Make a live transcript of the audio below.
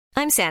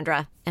I'm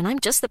Sandra, and I'm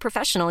just the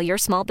professional your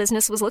small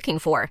business was looking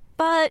for.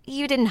 But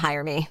you didn't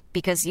hire me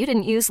because you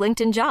didn't use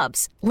LinkedIn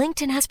Jobs.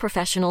 LinkedIn has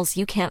professionals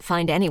you can't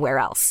find anywhere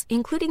else,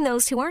 including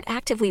those who aren't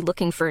actively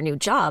looking for a new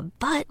job,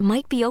 but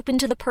might be open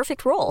to the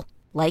perfect role,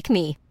 like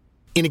me.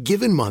 In a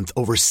given month,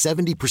 over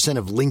 70%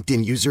 of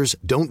LinkedIn users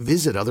don't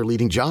visit other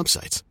leading job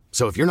sites.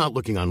 So if you're not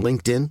looking on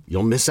LinkedIn,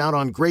 you'll miss out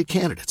on great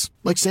candidates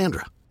like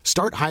Sandra.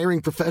 Start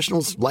hiring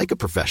professionals like a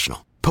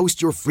professional.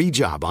 Post your free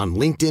job on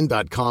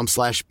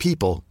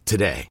linkedin.com/people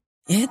today.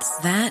 It's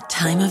that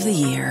time of the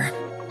year.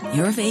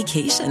 Your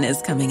vacation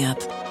is coming up.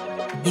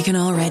 You can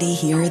already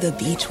hear the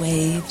beach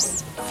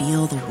waves,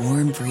 feel the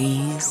warm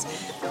breeze,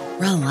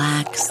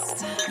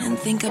 relax, and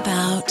think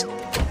about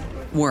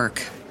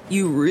work.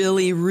 You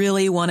really,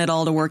 really want it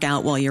all to work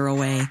out while you're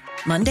away.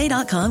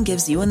 Monday.com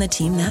gives you and the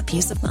team that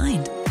peace of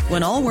mind.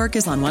 When all work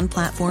is on one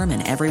platform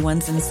and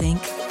everyone's in sync,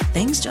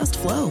 things just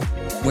flow.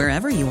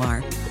 Wherever you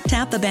are,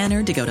 tap the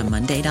banner to go to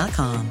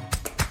Monday.com.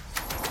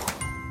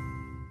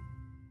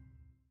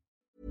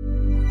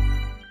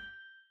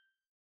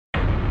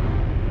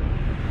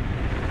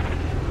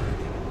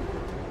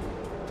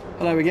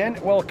 Hello again,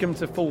 welcome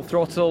to Full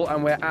Throttle,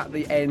 and we're at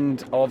the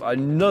end of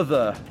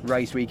another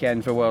race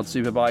weekend for World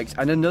Superbikes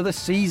and another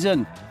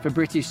season for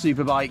British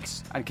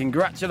Superbikes, and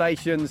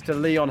congratulations to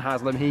Leon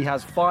Haslam, he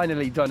has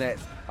finally done it.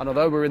 And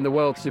although we're in the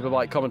World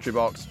Superbike commentary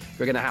box,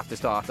 we're going to have to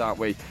start, aren't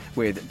we,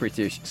 with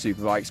British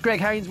Superbikes.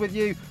 Greg Haynes with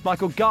you,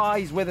 Michael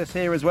Guy's with us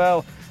here as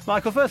well.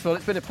 Michael, first of all,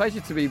 it's been a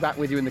pleasure to be back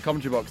with you in the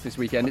commentary box this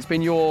weekend. It's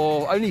been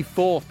your only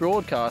fourth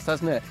broadcast,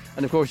 hasn't it?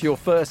 And of course your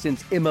first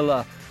since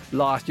Imola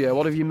last year.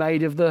 What have you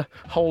made of the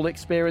whole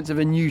experience of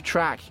a new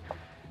track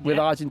with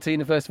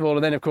Argentina, first of all,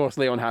 and then of course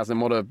Leon Haslam?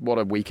 What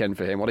a weekend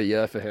for him, what a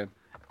year for him.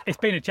 It's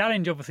been a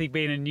challenge, obviously,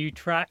 being a new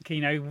track.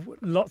 You know,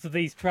 lots of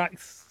these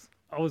tracks,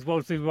 I was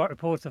World Superbike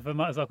reporter for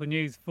Motorcycle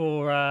News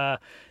for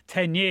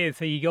 10 years,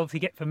 so you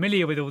obviously get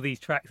familiar with all these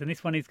tracks, and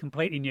this one is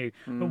completely new.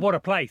 But what a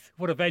place,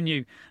 what a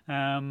venue.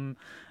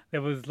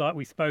 There was, like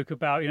we spoke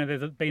about, you know, there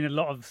was a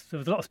lot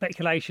of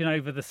speculation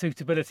over the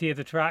suitability of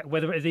the track,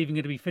 whether it was even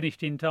going to be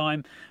finished in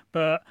time.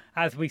 But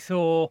as we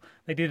saw,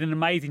 they did an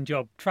amazing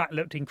job. Track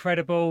looked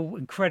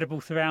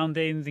incredible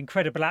surroundings,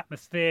 incredible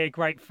atmosphere,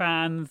 great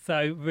fans,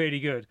 so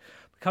really good.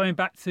 Coming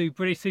back to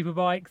British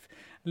Superbikes,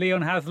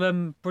 Leon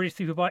Haslam, British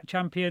Superbike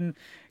champion,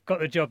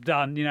 got the job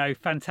done. You know,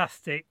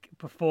 fantastic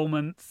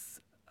performance.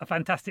 A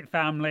fantastic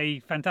family,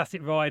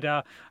 fantastic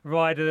rider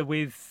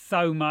with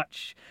so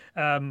much,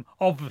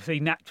 obviously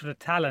natural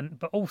talent,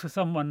 but also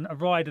a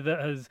rider that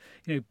has,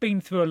 you know,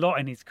 been through a lot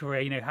in his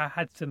career. You know,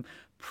 had some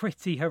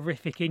pretty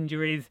horrific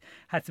injuries,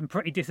 had some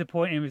pretty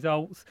disappointing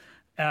results,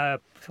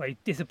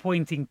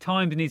 disappointing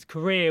times in his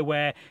career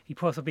where he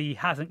possibly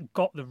hasn't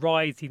got the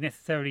rise he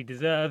necessarily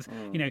deserves.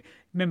 You know,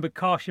 remember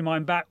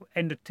Karshimine back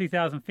end of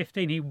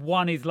 2015, he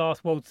won his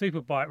last World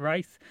Superbike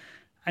race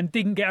and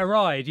didn't get a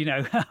ride, you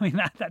know. I mean,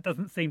 that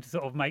doesn't seem to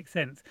sort of make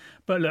sense.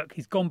 But look,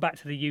 he's gone back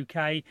to the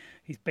UK.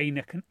 He's been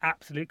an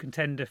absolute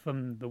contender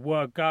from the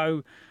word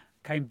go.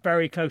 Came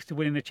very close to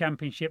winning the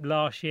championship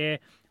last year.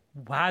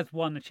 Has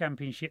won the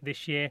championship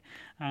this year.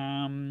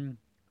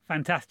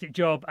 Fantastic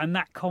job. And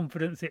that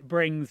confidence it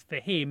brings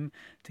for him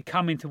to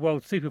come into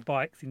World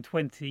Superbikes in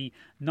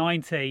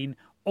 2019,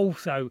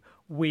 also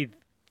with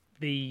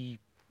the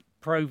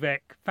Provec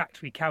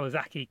factory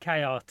Kawasaki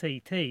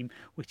KRT team,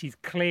 which is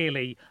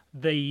clearly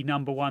the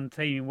number one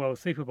team in World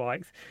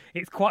Superbikes.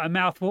 It's quite a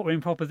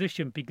mouth-watering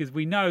proposition because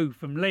we know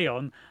from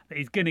Leon that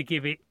he's going to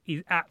give it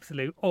his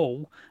absolute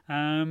all.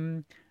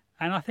 And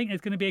I think there's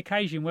going to be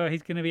occasion where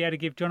he's going to be able to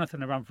give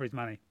Jonathan a run for his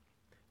money.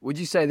 Would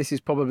you say this is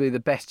probably the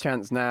best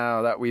chance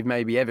now that we've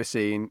maybe ever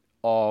seen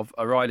of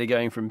a rider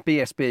going from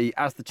BSB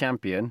as the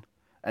champion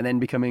and then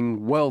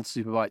becoming World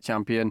Superbike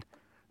champion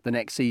the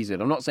next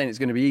season? I'm not saying it's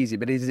going to be easy,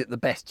 but is it the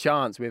best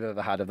chance we've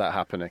ever had of that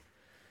happening?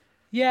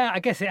 Yeah, I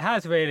guess it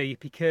has really,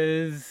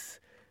 because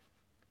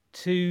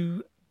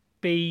to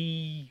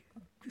be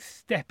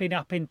stepping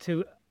up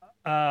into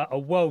a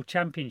world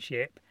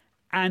championship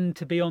and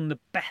to be on the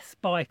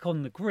best bike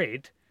on the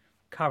grid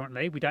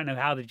currently, we don't know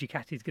how the new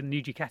Ducati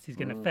is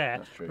going to fare,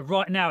 but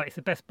right now it's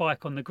the best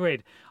bike on the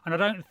grid, and I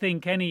don't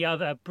think any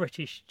other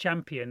British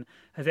champion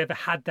has ever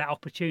had that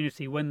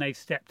opportunity when they've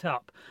stepped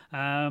up.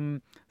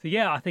 So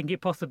yeah, I think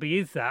it possibly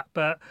is that,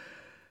 but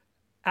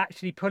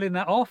actually pulling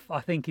that off,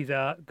 I think is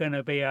going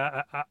to be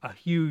a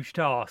huge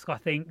task. I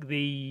think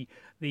the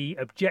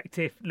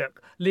objective,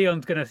 look,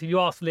 Leon's going to, if you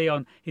ask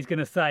Leon, he's going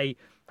to say,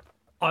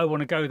 I want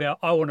to go there,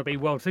 I want to be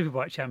World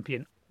Superbike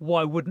champion.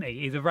 Why wouldn't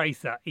he? He's a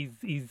racer.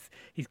 He's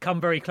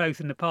come very close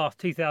in the past.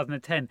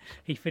 2010,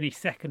 he finished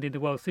second in the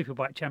World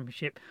Superbike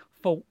Championship,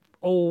 fought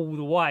all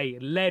the way,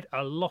 led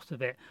a lot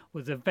of it,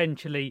 was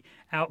eventually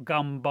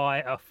outgunned by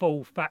a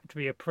full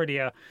factory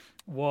Aprilia,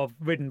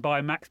 ridden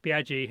by Max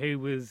Biaggi, who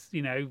was,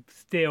 you know,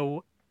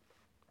 still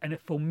a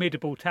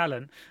formidable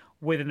talent,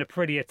 with an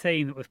Aprilia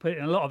team that was putting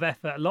in a lot of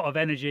effort, a lot of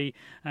energy,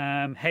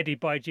 headed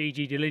by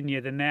Gigi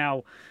Dall'Igna, the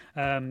now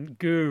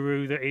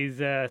guru that is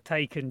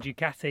taken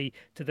Ducati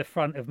to the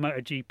front of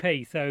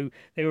MotoGP. So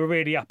they were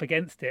really up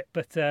against it.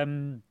 But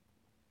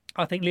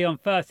I think Leon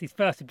his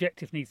first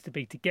objective needs to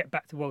be to get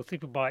back to World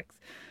Superbikes,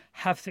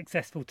 have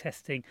successful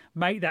testing,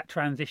 make that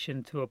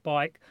transition to a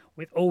bike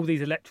with all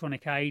these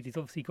electronic aids. He's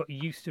obviously got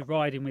used to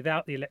riding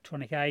without the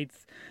electronic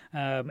aids.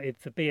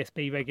 It's the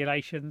BSB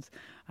regulations,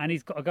 and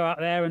he's got to go out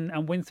there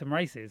and win some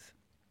races.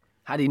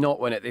 Had he not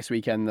won it this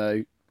weekend,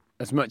 though,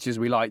 as much as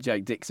we like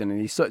Jake Dixon, and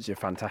he's such a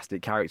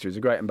fantastic character, he's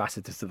a great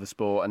ambassador to the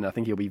sport, and I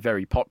think he'll be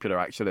very popular,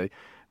 actually,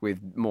 with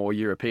more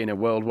European and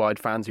worldwide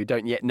fans who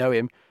don't yet know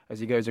him as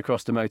he goes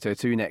across to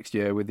Moto2 next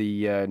year with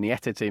the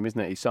Nieta team, isn't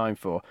it, he's signed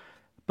for.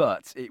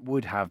 But it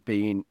would have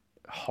been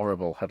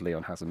horrible had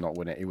Leon Haslam not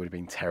won it. It would have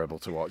been terrible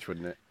to watch,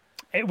 wouldn't it?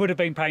 It would have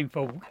been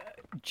painful.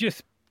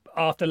 Just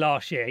after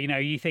last year,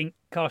 you think,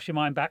 cast your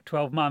mind back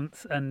 12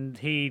 months and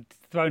he'd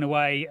thrown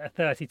away a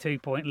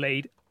 32-point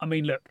lead. I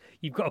mean, look,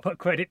 you've got to put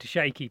credit to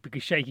Shaky,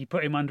 because Shaky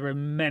put him under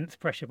immense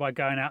pressure by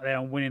going out there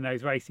and winning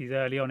those races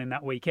early on in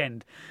that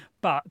weekend.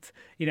 But,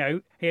 he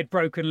had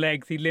broken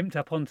legs, he limped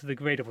up onto the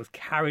grid, or was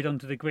carried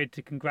onto the grid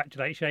to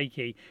congratulate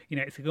Shaky.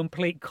 It's a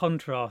complete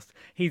contrast.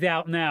 He's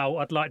out now.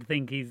 I'd like to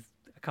think he's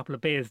a couple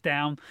of beers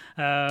down,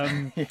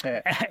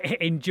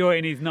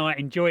 enjoying his night,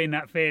 enjoying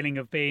that feeling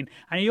of being...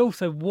 And he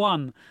also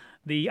won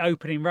the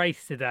opening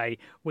race today,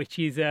 which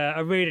is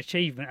a real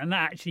achievement, and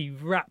that actually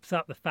wraps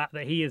up the fact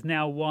that he has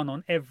now won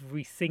on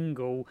every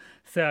single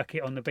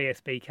circuit on the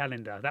BSB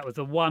calendar. That was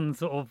the one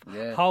sort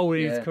of hole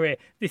in his career.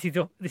 This is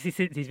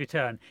since his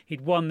return.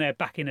 He'd won there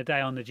back in the day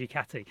on the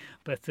Ducati,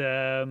 but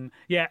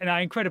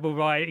incredible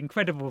ride,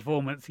 incredible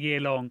performance year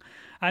long.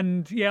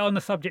 And on the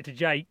subject of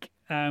Jake,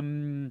 I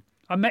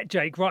met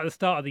Jake right at the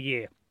start of the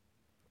year.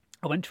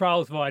 I went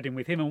trials riding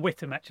with him and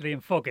Whittam, actually,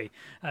 and Foggy.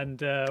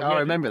 And I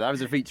remember that. It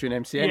was a feature in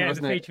MCN,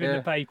 wasn't it? Yeah, a feature in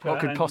the paper. What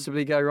could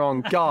possibly go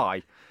wrong?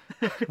 Guy,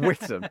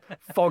 Whittam,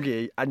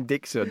 Foggy and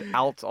Dixon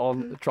out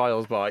on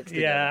trials bikes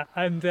together. Yeah,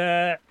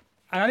 and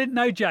I didn't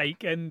know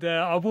Jake, and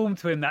I warmed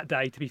to him that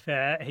day, to be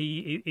fair.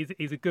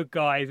 He's a good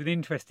guy. He's an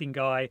interesting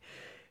guy.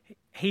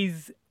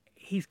 He's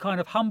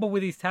kind of humble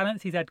with his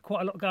talents. He's had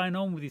quite a lot going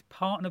on with his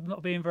partner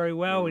not being very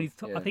well, and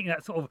I think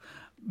that sort of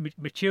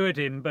matured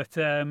him. But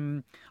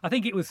I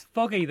think it was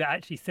Foggy that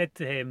actually said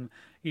to him,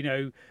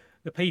 the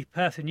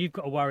person you've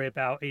got to worry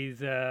about is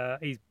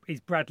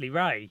Bradley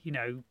Ray,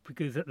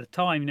 because at the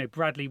time,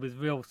 Bradley was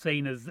real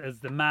seen as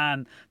the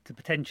man to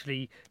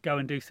potentially go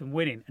and do some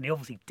winning, and he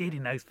obviously did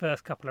in those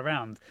first couple of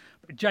rounds.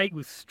 But Jake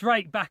was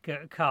straight back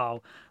at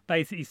Carl,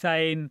 basically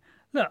saying,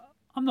 look,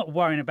 I'm not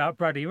worrying about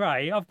Bradley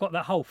Ray. I've got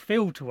that whole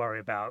field to worry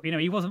about.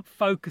 He wasn't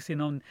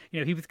focusing on,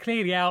 he was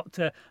clearly out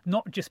to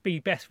not just be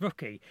best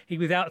rookie. He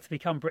was out to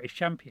become British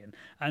champion.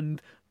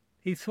 And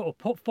his sort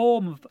of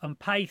form and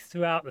pace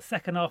throughout the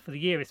second half of the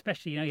year,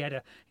 especially, he had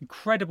an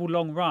incredible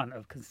long run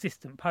of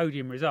consistent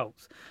podium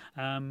results.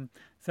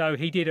 So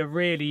he did a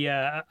really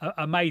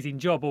amazing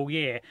job all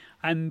year.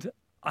 And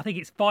I think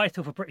it's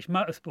vital for British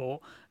motorsport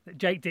that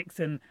Jake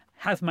Dixon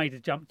has made a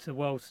jump to the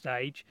world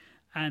stage,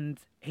 and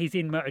he's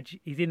in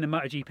the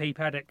MotoGP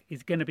paddock.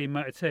 He's going to be in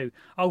Moto2.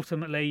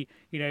 Ultimately,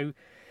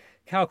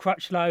 Cal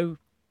Crutchlow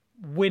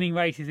winning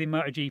races in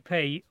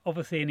MotoGP,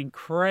 obviously an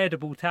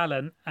incredible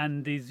talent,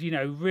 and is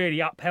really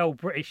upheld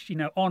British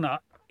honour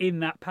in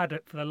that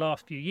paddock for the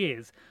last few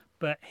years.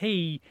 But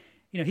he's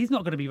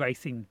not going to be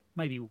racing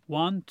maybe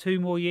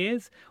 1-2 more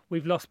years.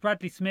 We've lost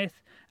Bradley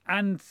Smith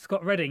and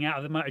Scott Redding out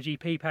of the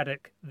MotoGP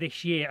paddock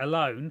this year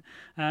alone.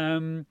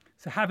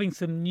 So having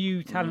some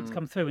new talents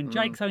come through, and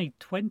Jake's only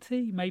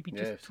 20, maybe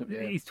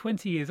he's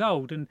 20 years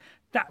old, and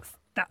that's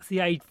the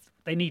age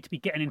they need to be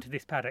getting into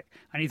this paddock.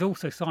 And he's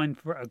also signed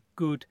for a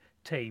good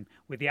team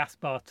with the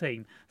Aspar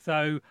team.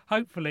 So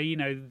hopefully,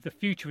 the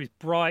future is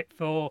bright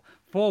for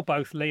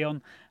both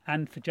Leon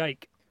and for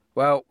Jake.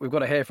 Well, we've got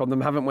to hear from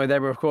them, haven't we? They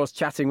were, of course,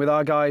 chatting with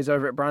our guys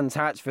over at Brands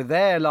Hatch for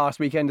their last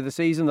weekend of the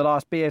season, the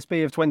last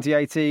BSB of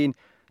 2018.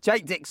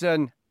 Jake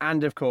Dixon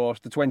and, of course,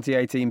 the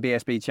 2018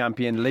 BSB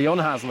champion, Leon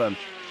Haslam.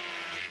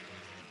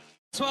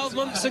 12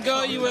 months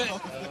ago,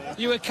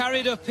 you were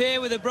carried up here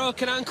with a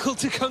broken ankle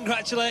to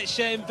congratulate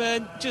Shane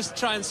Byrne. Just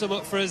try and sum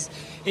up for us,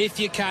 if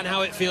you can,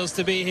 how it feels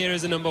to be here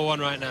as a number one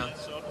right now.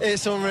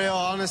 It's unreal,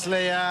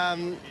 honestly.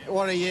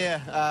 What a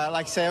year.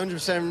 Like I say,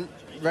 100%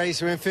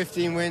 race, we're in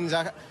 15 wins.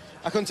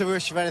 I couldn't have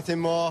wished for anything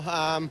more.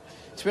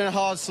 It's been a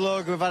hard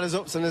slog. We've had us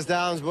ups and us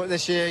downs, but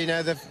this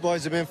year, the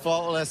boys have been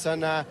faultless,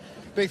 and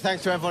big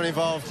thanks to everyone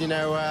involved.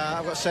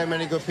 I've got so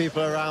many good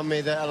people around me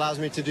that allows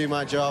me to do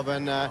my job,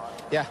 and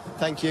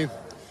thank you.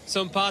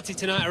 Some party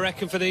tonight, I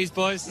reckon, for these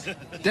boys.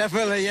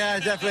 Definitely.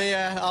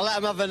 I'll let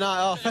them have the night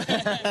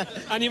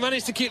off. And you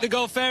managed to keep the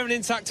gold fairing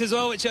intact as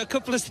well, which at a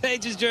couple of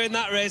stages during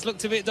that race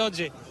looked a bit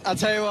dodgy. I'll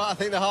tell you what, I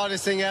think the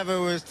hardest thing ever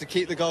was to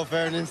keep the gold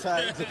fairing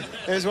intact.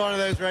 It was one of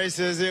those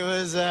races, it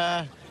was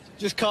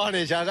just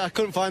carnage. I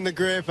couldn't find the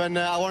grip, and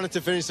I wanted to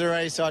finish the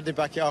race, so I did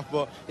back it off.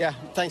 But yeah,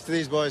 thanks to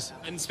these boys.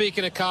 And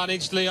speaking of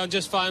carnage, Leon,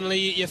 just finally,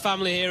 your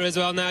family here as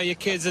well now, your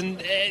kids,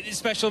 and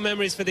special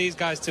memories for these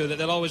guys too that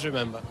they'll always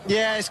remember.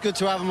 Yeah, it's good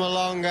to have them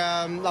along.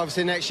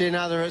 Obviously next year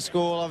now they're at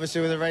school,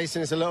 obviously with the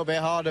racing it's a little bit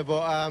harder,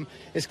 but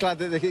it's glad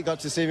that they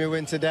got to see me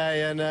win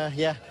today, and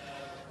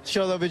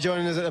sure they'll be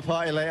joining us at the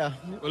party later.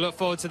 We'll look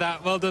forward to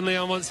that. Well done,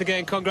 Leon, once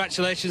again.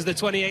 Congratulations, the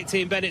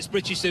 2018 Bennett's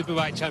British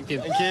Superbike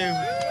champion. Thank you.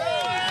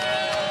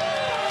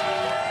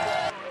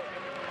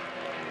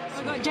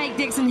 I've got Jake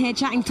Dixon here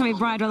chatting to Tommy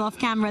Bridewell off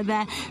camera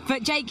there.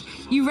 But Jake,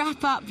 you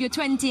wrap up your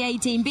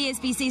 2018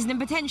 BSB season and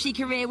potentially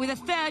career with a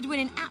third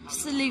win in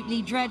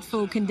absolutely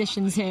dreadful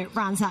conditions here at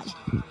Brands Hatch.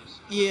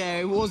 Yeah,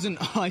 it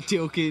wasn't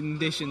ideal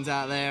conditions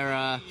out there.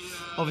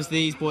 Obviously,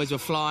 these boys were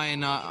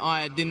flying.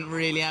 I didn't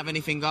really have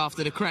anything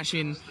after the crash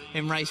in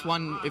race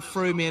one. It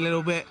threw me a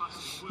little bit.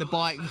 The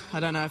bike, I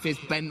don't know if it's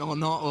bent or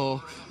not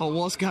or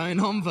what's going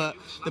on, but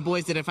the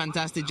boys did a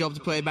fantastic job to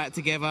put it back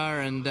together,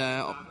 and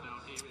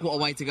what a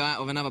way to go out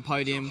with another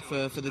podium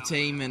for the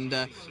team. And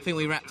I think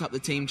we wrapped up the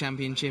team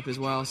championship as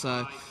well,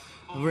 so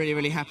I'm really,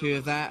 really happy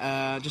with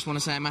that. Just want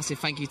to say a massive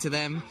thank you to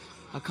them.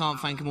 I can't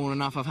thank them all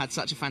enough. I've had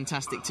such a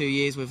fantastic 2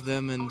 years with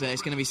them, and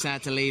it's going to be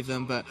sad to leave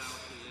them, but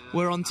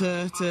we're on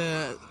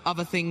to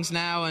other things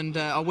now, and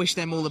I wish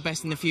them all the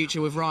best in the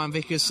future with Ryan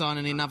Vickers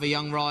signing another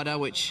young rider,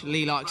 which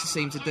Lee likes to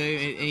seem to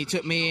do. He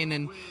took me in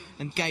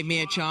and gave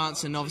me a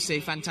chance, and obviously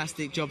a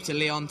fantastic job to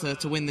Leon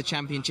to win the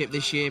championship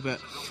this year, but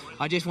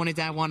I just wanted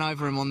to have one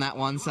over him on that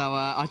one, so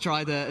I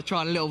tried a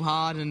little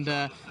hard, and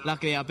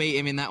luckily I beat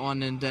him in that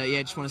one, and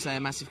just want to say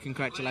a massive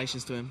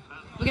congratulations to him.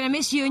 We're going to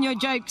miss you and your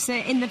jokes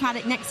in the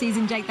paddock next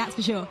season, Jake, that's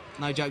for sure.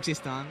 No jokes this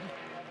time.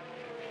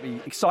 It'll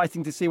be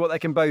exciting to see what they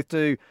can both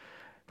do.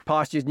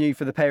 Pastures new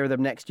for the pair of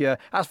them next year.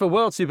 As for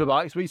World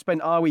Superbikes, we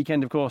spent our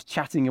weekend, of course,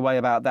 chatting away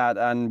about that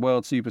and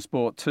World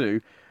Supersport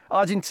 2.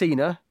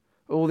 Argentina,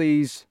 all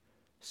these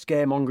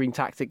scaremongering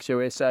tactics, shall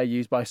we say,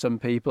 used by some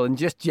people, and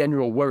just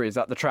general worries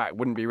that the track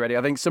wouldn't be ready.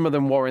 I think some of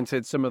them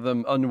warranted, some of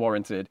them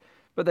unwarranted.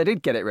 But they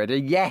did get it ready.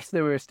 Yes,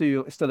 there were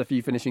still a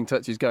few finishing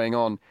touches going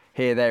on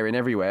here, there and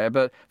everywhere.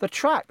 But the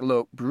track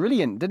looked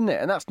brilliant, didn't it?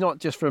 And that's not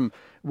just from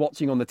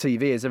watching on the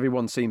TV, as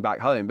everyone's seen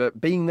back home,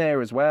 but being there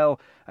as well,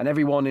 and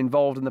everyone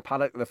involved in the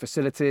paddock, the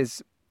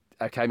facilities.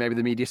 OK, maybe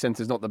the media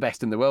centre's not the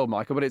best in the world,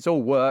 Michael, but it's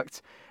all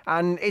worked.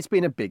 And it's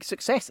been a big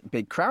success,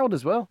 big crowd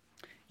as well.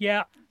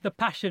 Yeah, the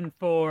passion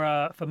for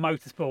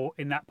motorsport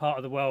in that part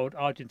of the world,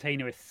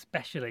 Argentina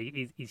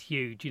especially, is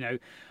huge. You know,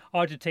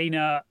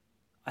 Argentina,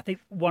 I think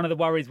one of the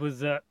worries was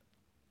that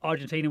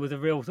Argentina was a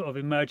real sort of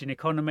emerging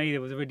economy.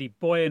 There was a really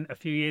buoyant a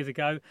few years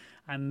ago,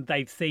 and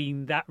they've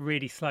seen that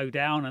really slow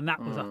down, and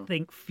that was, I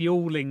think,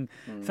 fueling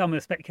some of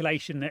the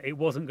speculation that it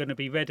wasn't going to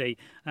be ready.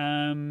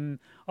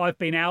 I've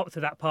been out to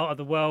that part of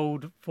the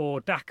world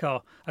for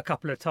Dakar a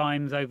couple of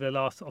times over the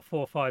last sort of 4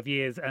 or 5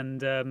 years,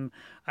 and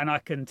I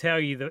can tell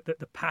you that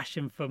the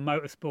passion for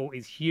motorsport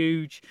is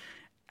huge,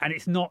 and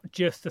it's not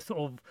just a sort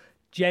of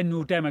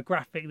general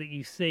demographic that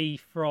you see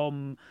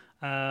from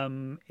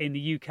in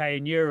the UK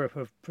and Europe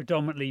of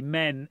predominantly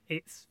men.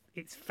 It's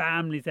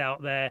families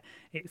out there.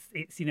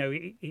 It's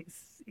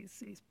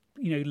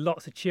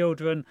lots of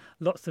children,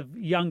 lots of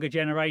younger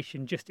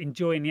generation just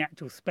enjoying the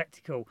actual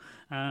spectacle.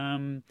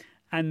 And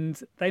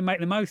they make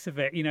the most of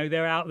it. You know,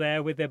 they're out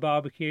there with their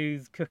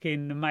barbecues,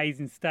 cooking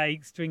amazing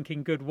steaks,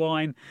 drinking good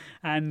wine,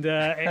 and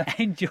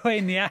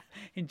enjoying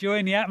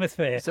the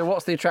atmosphere. So,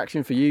 what's the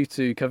attraction for you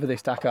to cover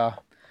this Dakar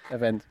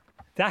event?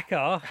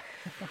 Dakar?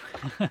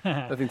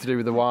 Nothing to do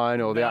with the wine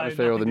or the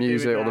atmosphere or the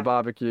music or the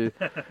barbecue.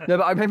 No,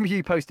 but I remember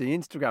you posting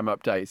Instagram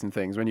updates and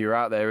things when you were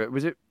out there.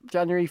 Was it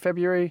January,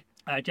 February?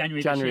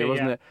 January this year,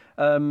 wasn't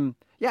yeah. it? And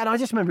I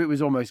just remember it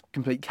was almost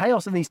complete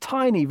chaos in these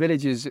tiny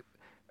villages,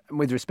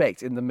 with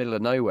respect, in the middle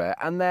of nowhere.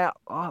 And they're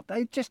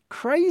just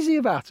crazy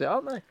about it,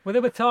 aren't they? Well,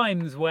 there were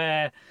times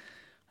where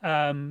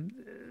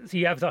so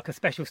you have like a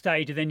special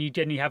stage, and then you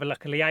generally have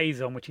like a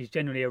liaison, which is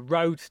generally a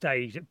road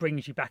stage that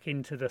brings you back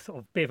into the sort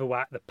of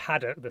bivouac, the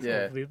paddock,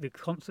 the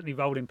constantly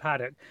rolling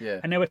paddock. Yeah.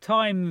 And there were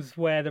times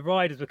where the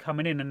riders were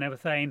coming in and they were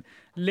saying,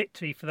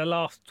 literally for the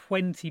last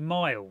 20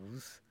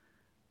 miles,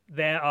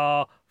 there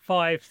are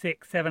 5,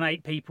 6, 7,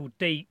 8 people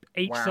deep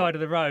each side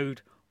of the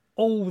road,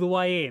 all the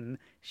way in,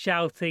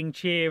 shouting,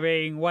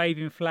 cheering,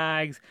 waving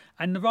flags,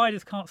 and the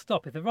riders can't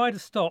stop. If the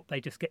riders stop, they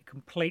just get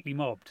completely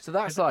mobbed. So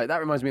that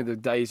reminds me of the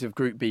days of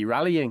Group B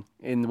rallying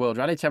in the World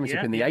Rally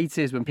Championship in the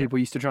 80s, when people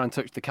used to try and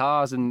touch the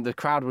cars and the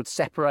crowd would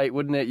separate,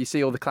 wouldn't it? You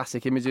see all the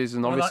classic images,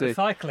 and obviously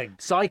like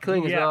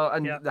cycling as well,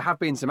 and there have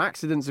been some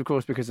accidents, of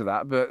course, because of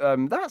that. But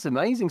that's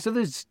amazing. So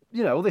there's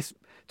all this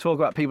talk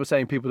about people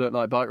saying people don't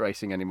like bike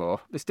racing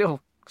anymore. There's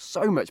still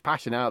so much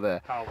passion out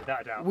there. Oh,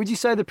 without a doubt. Would you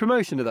say the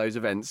promotion of those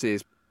events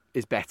is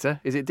better?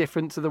 Is it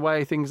different to the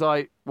way things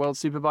like World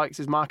Superbikes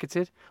is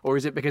marketed? Or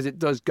is it because it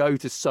does go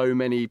to so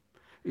many,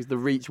 is the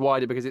reach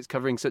wider because it's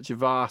covering such a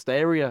vast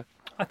area?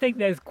 I think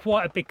there's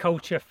quite a big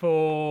culture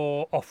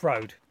for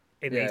off-road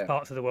in these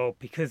parts of the world,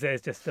 because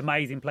there's just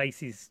amazing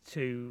places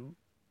to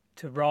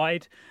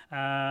ride.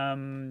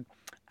 And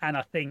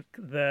I think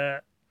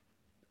the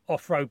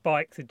off-road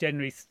bikes are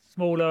generally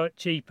smaller,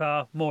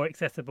 cheaper, more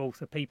accessible,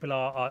 so people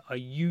are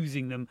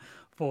using them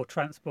for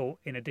transport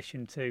in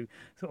addition to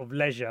sort of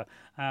leisure.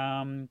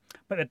 But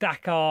the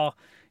Dakar,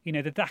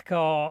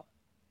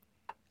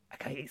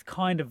 okay, it's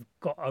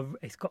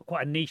got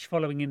quite a niche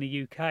following in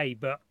the UK,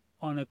 but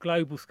on a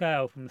global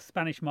scale from the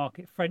Spanish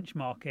market, French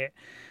market,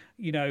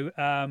 you know,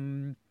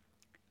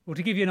 well,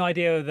 to give you an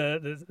idea of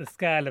the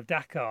scale of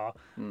Dakar,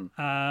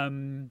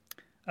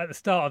 at the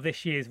start of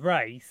this year's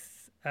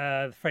race,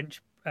 the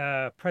French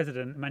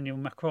President Emmanuel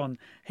Macron,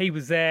 he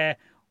was there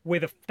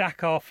with a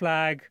Dakar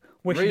flag,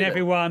 wishing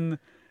everyone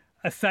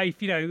a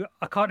safe, you know,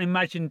 I can't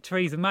imagine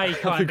Theresa May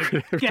kind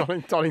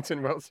of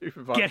Donington World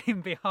Superbike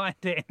getting behind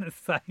it in the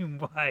same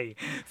way.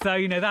 So,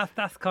 you know,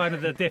 that's kind of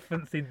the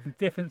difference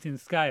in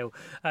scale.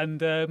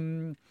 And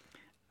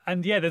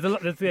yeah,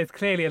 there's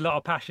clearly a lot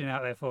of passion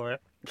out there for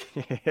it.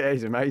 Yeah,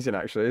 it's amazing,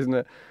 actually, isn't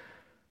it?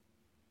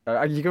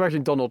 You can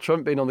imagine Donald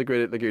Trump being on the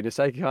grid at Laguna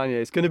Seca, can't you?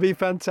 It's going to be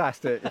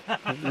fantastic.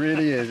 It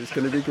really is. It's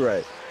going to be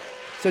great.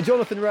 So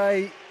Jonathan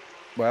Rea,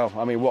 well,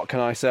 I mean, what can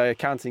I say?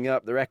 Counting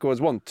up the records,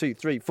 1, 2,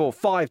 3, 4,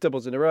 5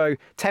 doubles in a row,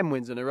 10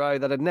 wins in a row.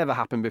 That had never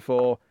happened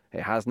before.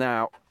 It has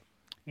now.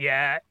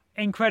 Yeah,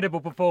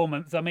 incredible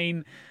performance. I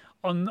mean,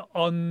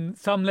 on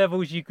some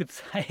levels you could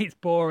say it's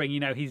boring. You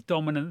know, his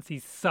dominance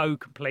is so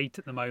complete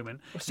at the moment.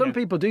 Some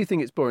people do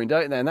think it's boring,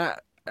 don't they? And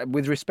that,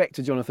 with respect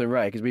to Jonathan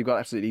Rea, because we've got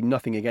absolutely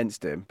nothing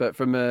against him, but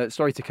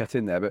sorry to cut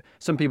in there, but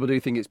some people do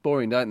think it's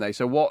boring, don't they?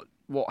 So what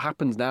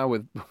happens now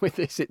with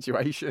this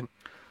situation?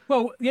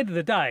 Well, at the end of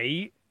the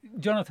day,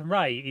 Jonathan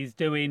Rea is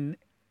doing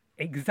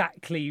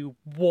exactly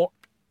what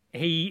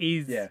he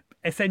is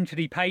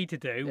essentially paid to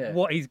do,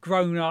 what he's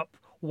grown up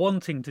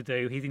wanting to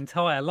do his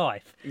entire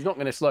life. He's not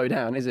going to slow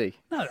down, is he?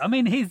 No, I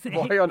mean,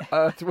 why on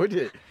earth would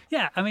he?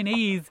 Yeah, I mean,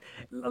 he is,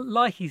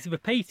 like he's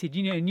repeated,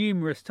 you know,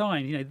 numerous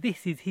times, you know,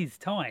 this is his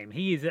time.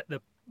 He is at the,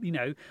 you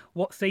know,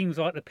 what seems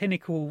like the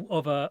pinnacle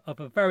of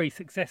a very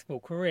successful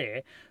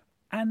career.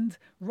 And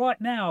right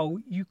now,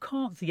 you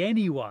can't see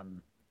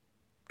anyone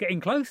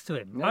getting close to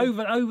him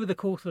over the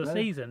course of the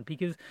season,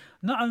 because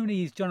not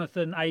only is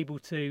Jonathan able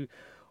to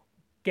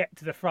get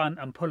to the front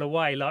and pull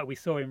away like we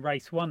saw in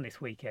race 1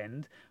 this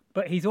weekend,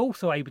 but he's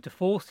also able to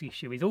force the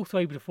issue. He's also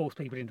able to force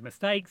people into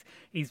mistakes.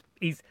 He's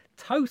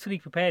totally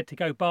prepared to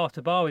go bar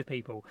to bar with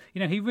people.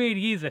 You know, he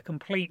really is a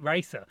complete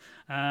racer,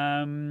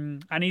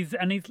 and he's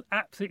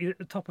absolutely at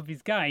the top of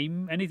his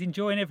game, and he's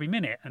enjoying every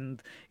minute.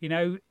 And you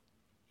know,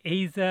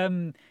 he's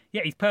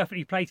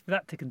perfectly placed for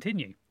that to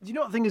continue. Do you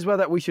not think as well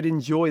that we should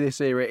enjoy this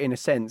era in a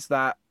sense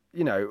that,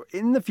 you know,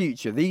 in the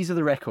future these are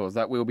the records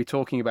that we'll be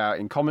talking about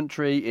in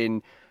commentary,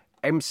 in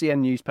MCN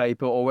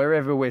newspaper, or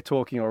wherever we're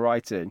talking or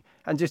writing,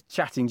 and just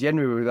chatting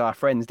generally with our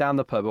friends down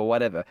the pub or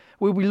whatever.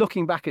 We'll be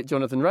looking back at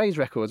Jonathan Rea's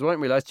records, won't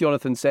we? As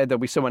Jonathan said, there'll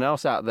be someone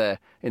else out there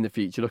in the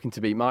future looking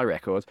to beat my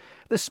records.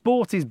 The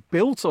sport is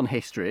built on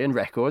history and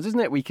records, isn't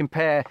it? We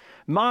compare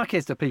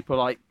Marquez to people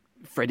like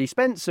Freddie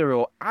Spencer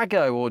or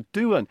Ago or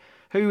Doohan,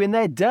 who in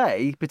their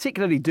day,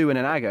 particularly Doohan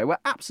and Ago, were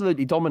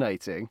absolutely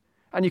dominating.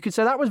 And you could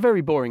say that was very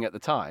boring at the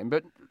time,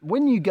 but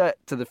when you get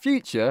to the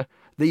future,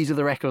 these are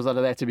the records that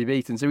are there to be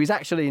beaten. So he's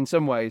actually, in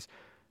some ways,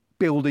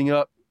 building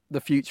up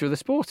the future of the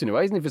sport in a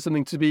way, isn't it, for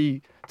something to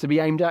be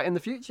aimed at in the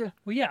future?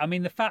 Well, yeah, I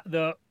mean, the fact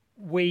that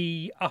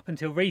we, up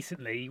until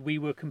recently, we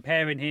were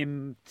comparing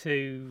him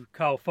to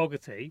Carl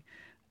Fogarty,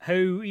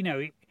 who, you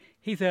know,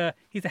 he's a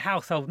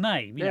household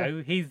name. You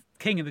know, he's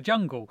king of the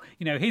jungle.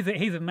 You know, he's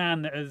a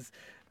man that has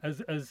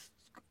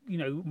you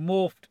know,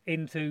 morphed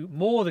into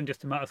more than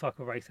just a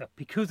motorcycle racer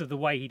because of the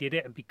way he did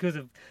it and because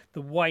of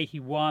the way he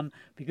won,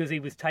 because he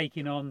was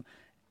taking on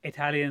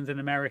Italians and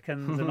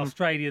Americans and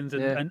Australians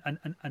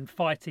and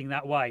fighting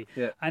that way.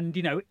 Yeah. And,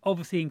 you know,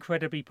 obviously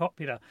incredibly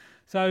popular.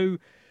 So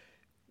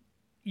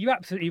you're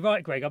absolutely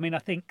right, Greg. I mean, I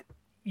think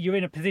you're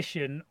in a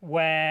position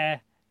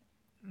where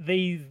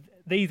these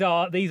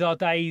are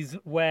days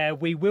where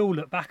we will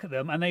look back at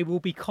them and they will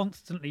be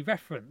constantly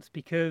referenced,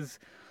 because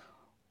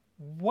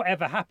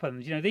whatever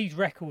happens, you know, these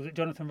records that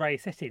Jonathan Rea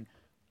is setting,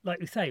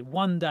 like we say,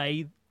 one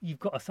day you've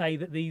got to say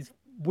that these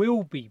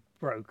will be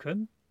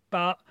broken.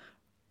 But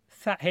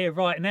sat here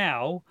right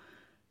now,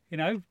 you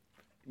know,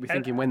 we're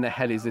thinking, when the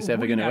hell is this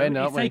ever going to end,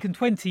 aren't we? It's taken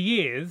 20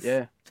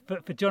 years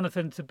for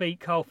Jonathan to beat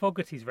Carl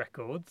Fogarty's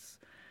records.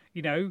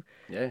 You know,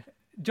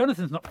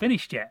 Jonathan's not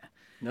finished yet.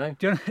 No,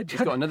 he's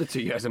got another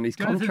 2 years on his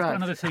contract. Got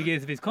another 2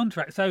 years of his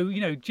contract. So, you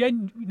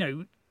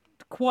know,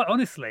 quite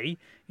honestly,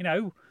 you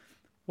know,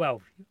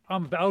 well,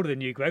 I'm a bit older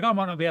than you, Greg. I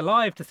might not be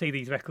alive to see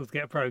these records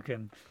get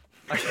broken.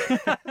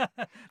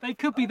 They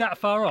could be that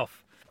far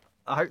off.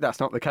 I hope that's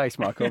not the case,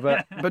 Michael.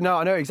 But no,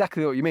 I know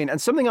exactly what you mean. And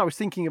something I was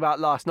thinking about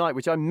last night,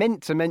 which I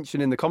meant to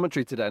mention in the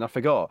commentary today and I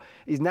forgot,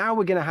 is now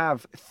we're going to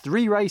have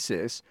 3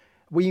 races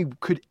where you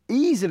could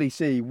easily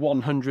see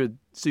 100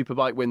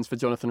 Superbike wins for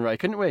Jonathan Rea,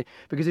 couldn't we?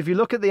 Because if you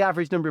look at the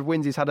average number of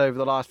wins he's had over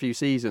the last few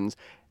seasons,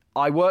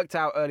 I worked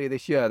out earlier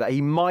this year that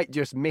he might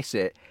just miss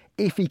it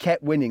if he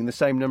kept winning the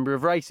same number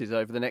of races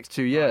over the next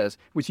 2 years,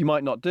 which he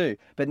might not do.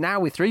 But now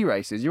with 3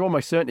 races, you're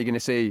almost certainly going to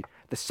see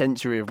the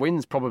century of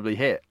wins probably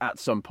hit at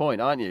some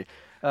point, aren't you?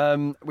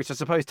 Which I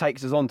suppose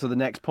takes us on to the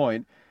next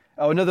point.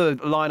 Oh, another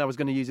line I was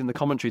going to use in the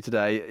commentary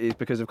today is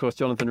because, of course,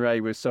 Jonathan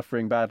Rea was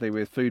suffering badly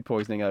with food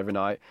poisoning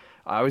overnight.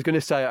 I was going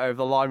to say it over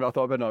the line, but I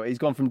thought, but no, he's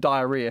gone from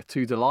diarrhoea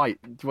to delight.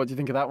 What do you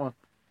think of that one?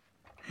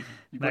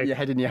 You've got your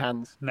head in your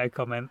hands. No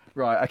comment.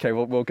 Right, okay,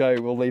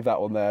 we'll leave that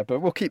one there, but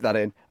we'll keep that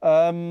in.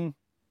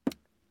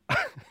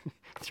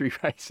 3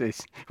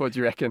 races, what do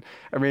you reckon?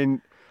 I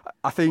mean,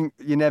 I think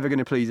you're never going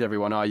to please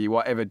everyone, are you?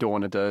 Whatever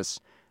Dorna does.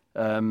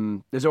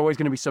 There's always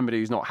going to be somebody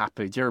who's not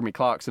happy. Jeremy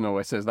Clarkson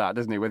always says that,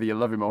 doesn't he? Whether you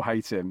love him or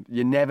hate him,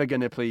 you're never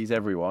going to please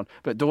everyone.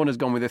 But Dorna's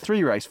gone with a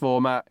 3-race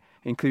format,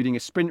 including a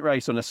sprint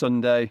race on a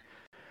Sunday.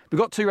 We've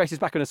got 2 races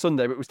back on a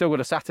Sunday, but we've still got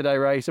a Saturday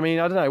race. I mean,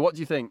 I don't know. What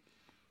do you think?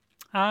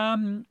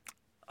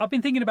 I've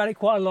been thinking about it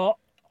quite a lot.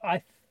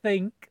 I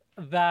think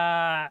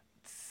that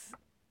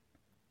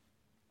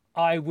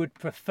I would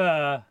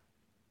prefer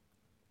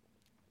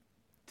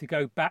to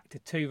go back to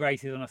 2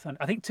 races on a Sunday.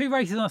 I think 2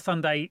 races on a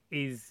Sunday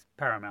is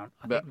paramount.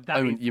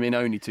 You mean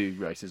only 2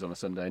 races on a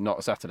Sunday, not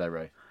a Saturday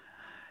race?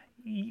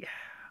 Yeah.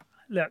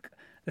 Look,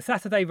 the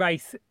Saturday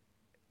race,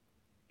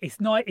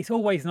 it's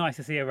always nice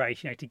to see a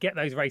race, to get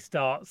those race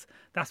starts.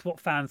 That's what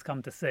fans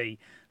come to see.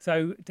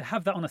 So to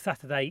have that on a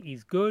Saturday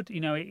is good.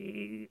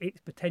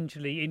 It's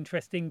potentially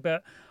interesting,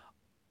 but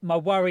my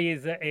worry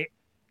is that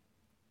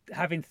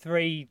having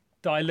 3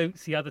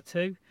 dilutes the other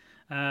 2,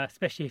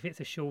 especially if it's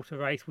a shorter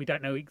race. We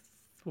don't know.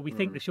 We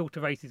think the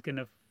shorter race is going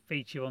to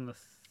feature on the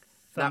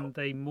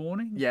Sunday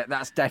morning. Yeah,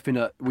 that's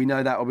definite. We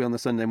know that will be on the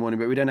Sunday morning,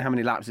 but we don't know how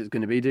many laps it's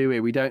going to be, do we?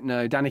 We don't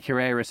know. Danny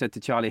Carrera said to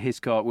Charlie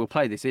Hiscott, we'll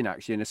play this in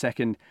actually in a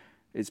second,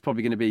 it's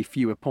probably going to be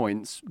fewer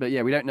points. But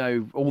yeah, we don't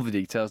know all the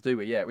details, do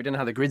we? Yeah, we don't know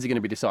how the grids are going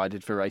to be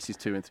decided for races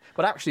 2 and 3.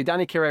 But actually,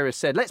 Danny Carrera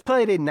said, let's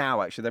play it in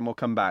now, actually, then we'll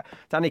come back.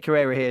 Danny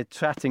Carrera here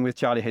chatting with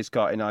Charlie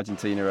Hiscott in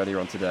Argentina earlier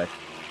on today.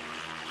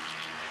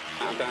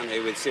 I'm down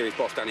here with series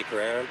boss Danny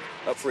Carrera,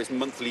 up for his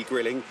monthly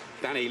grilling.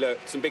 Danny, look,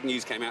 some big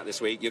news came out this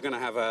week. You're going to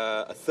have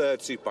a 3rd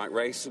Superbike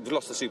race. We've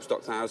lost the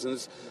Superstock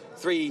Thousands.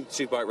 3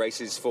 Superbike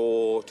races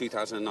for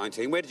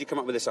 2019. Where did you come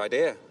up with this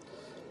idea?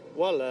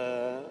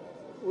 Well,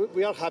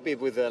 we are happy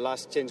with the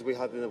last change we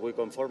had in the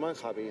weekend format.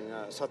 Having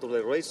a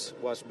Saturday race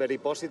was very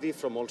positive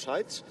from all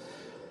sides.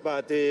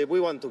 But we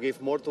want to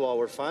give more to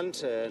our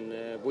fans,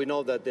 and we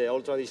know that the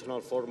old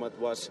traditional format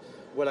was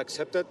well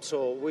accepted,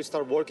 so we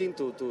start working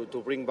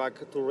to bring back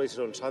 2 races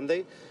on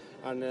Sunday,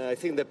 and I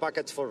think the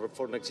package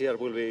for next year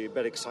will be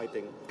very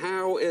exciting.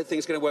 How are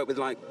things going to work with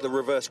the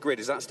reverse grid?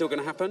 Is that still going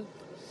to happen?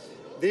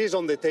 This is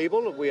on the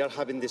table. We are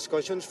having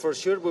discussions. For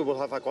sure, we will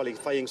have a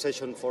qualifying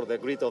session for the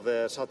grid of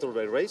the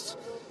Saturday race.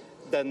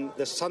 Then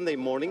the Sunday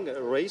morning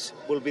race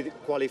will be the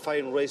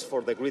qualifying race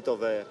for the grid of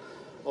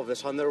the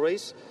Sunday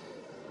race.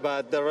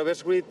 But the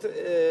reverse grid,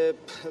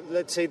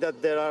 let's say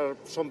that there are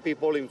some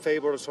people in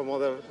favour, some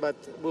other, but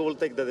we will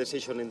take the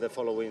decision in the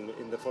following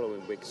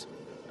weeks.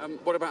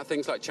 What about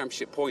things like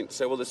championship points?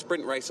 So will the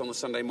sprint race on the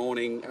Sunday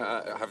morning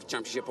have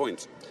championship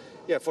points?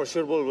 Yeah, for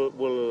sure.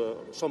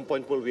 Some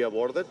point will be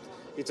awarded.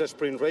 It's a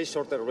sprint race,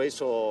 shorter race,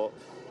 so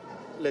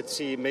let's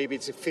see, maybe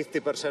it's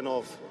 50%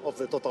 of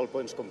the total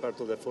points compared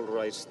to the full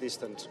race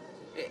distance.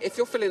 If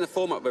you're filling the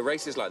form up with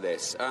races like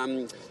this,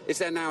 is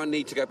there now a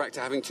need to go back to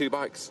having 2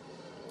 bikes?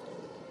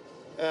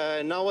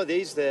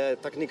 Nowadays, the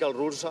technical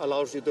rules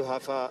allows you to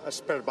have a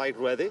spare bike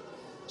ready.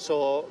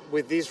 So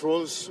with these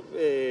rules,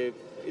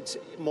 it's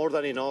more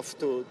than enough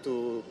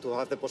to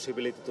have the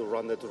possibility to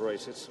run the 2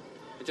 races.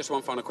 Just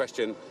one final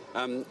question.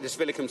 This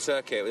Willem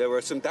circuit, there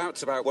were some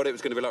doubts about what it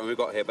was going to be like when we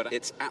got here, but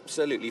it's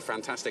absolutely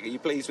fantastic. Are you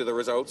pleased with the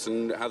results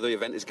and how the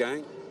event is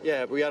going?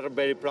 Yeah, we are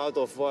very proud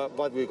of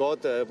what we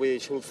got. We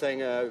should thank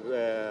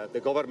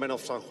the government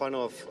of San Juan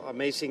of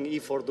amazing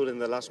effort during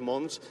the last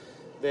months.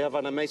 They have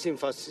an amazing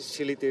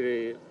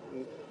facility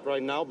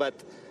right now, but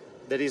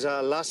there is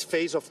a last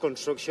phase of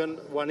construction.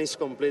 When it's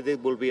completed,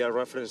 it will be a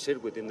reference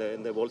circuit in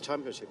the World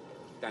Championship.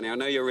 Danny, I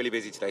know you're really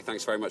busy today.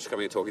 Thanks very much for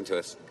coming and talking to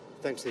us.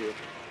 Thanks to you.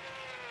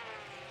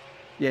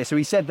 Yeah, so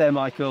he said there,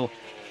 Michael,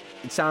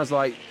 it sounds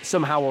like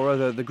somehow or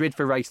other the grid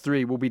for race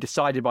 3 will be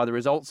decided by the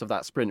results of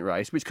that sprint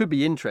race, which could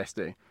be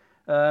interesting.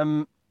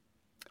 I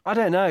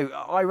don't know.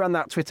 I ran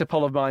that Twitter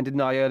poll of mine, didn't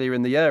I, earlier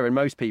in the year, and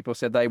most people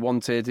said they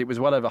wanted, it was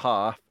well over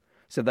half,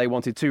 said they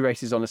wanted 2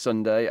 races on a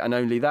Sunday and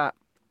only that.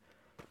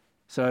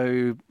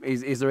 So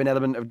is there an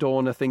element of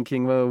Dorna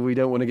thinking, well, we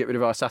don't want to get rid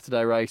of our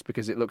Saturday race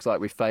because it looks like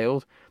we've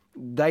failed?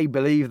 They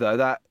believe, though,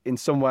 that in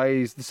some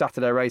ways the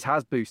Saturday race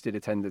has boosted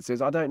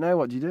attendances. I don't know.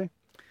 What do you do?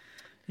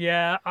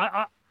 Yeah,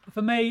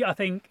 for me, I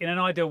think in an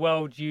ideal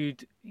world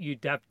you'd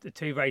have the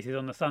 2 races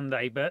on the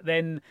Sunday, but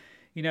then,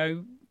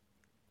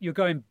 you're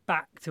going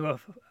back to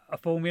a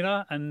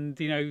formula, and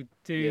do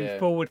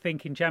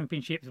forward-thinking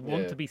championships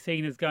want to be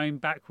seen as going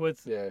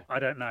backwards? Yeah. I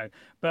don't know,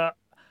 but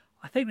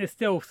I think there's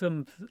still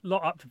some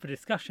lot up for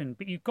discussion.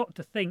 But you've got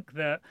to think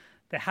that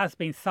there has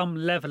been some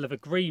level of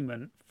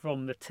agreement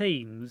from the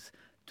teams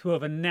to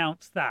have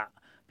announced that,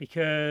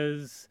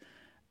 because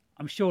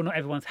I'm sure not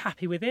everyone's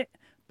happy with it.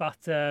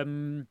 But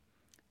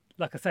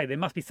like I say, there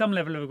must be some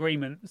level of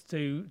agreement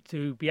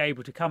to be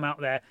able to come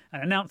out there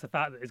and announce the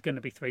fact that there's going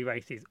to be 3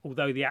 races,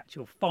 although the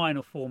actual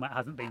final format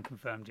hasn't been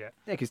confirmed yet.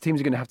 Yeah, because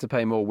teams are going to have to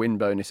pay more win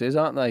bonuses,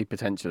 aren't they,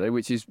 potentially,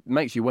 which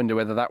makes you wonder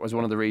whether that was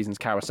one of the reasons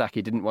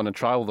Kawasaki didn't want to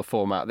trial the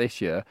format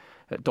this year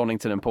at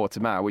Donington and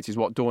Portimao, which is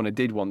what Dorna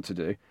did want to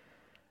do.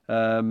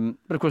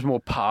 But of course,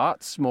 more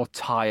parts, more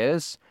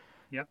tyres.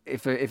 Yep.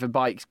 If a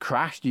bike's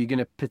crashed, you're going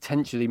to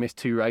potentially miss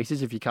 2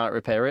 races if you can't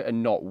repair it,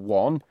 and not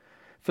 1.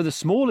 For the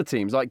smaller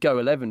teams like Go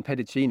 11,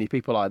 Pedicini,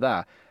 people like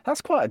that, that's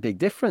quite a big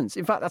difference.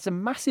 In fact, that's a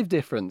massive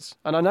difference.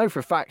 And I know for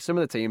a fact some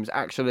of the teams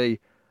actually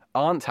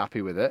aren't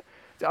happy with it.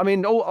 I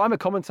mean, I'm a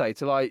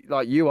commentator like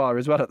you are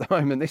as well at the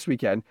moment this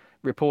weekend.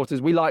 Reporters,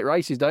 we like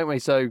races, don't we?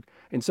 So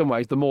in some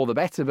ways, the more the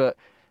better. But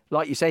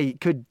like you say,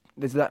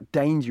 there's that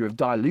danger of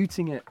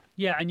diluting it.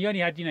 Yeah, and you only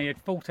had, you had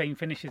 14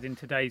 finishes in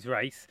today's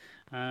race.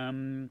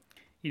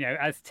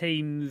 As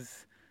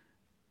teams,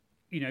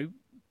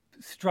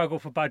 struggle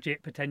for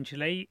budget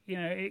potentially,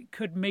 it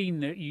could mean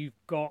that you've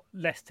got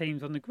less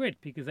teams on the grid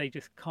because they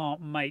just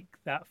can't make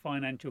that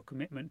financial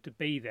commitment to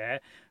be there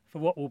for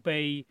what will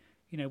be,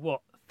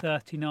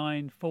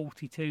 39,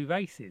 42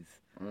 races.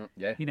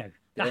 Yeah.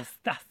 That's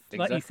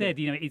like you said,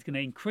 it's going to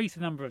increase the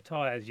number of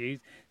tyres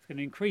used. It's going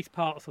to increase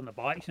parts on the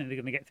bikes. They're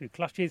going to get through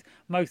clutches.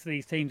 Most of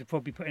these teams are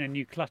probably putting a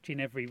new clutch in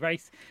every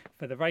race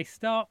for the race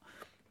start.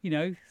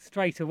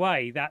 Straight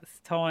away, that's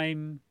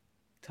time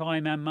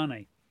and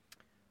money.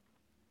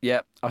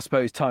 Yeah, I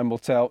suppose time will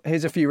tell.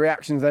 Here's a few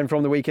reactions then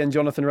from the weekend.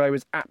 Jonathan Rea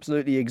was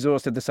absolutely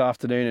exhausted this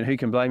afternoon, and who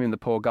can blame him? The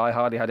poor guy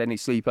hardly had any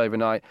sleep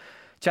overnight.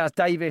 Chaz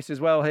Davis as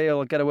well here.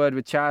 I'll get a word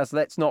with Chaz.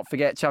 Let's not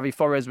forget Xavi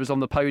Forés was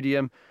on the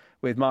podium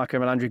with Marco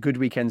Melandri. Good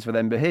weekends for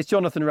them. But here's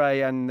Jonathan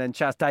Rea and then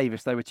Chaz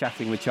Davis. They were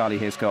chatting with Charlie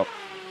Hiscock.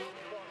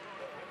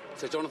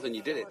 So, Jonathan,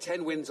 you did it.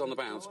 10 wins on the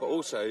bounce, but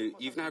also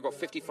you've now got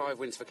 55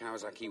 wins for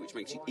Kawasaki, which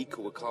makes you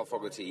equal with Carl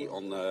Fogarty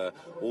on the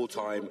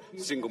all-time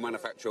single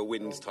manufacturer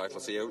wins title.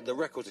 So the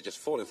records are just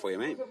falling for you,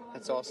 mate.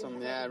 That's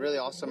awesome. Yeah, really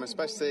awesome,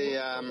 especially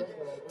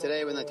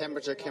today when the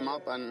temperature came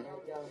up. And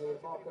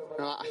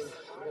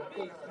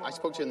I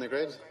spoke to you in the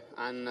grid,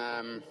 and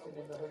I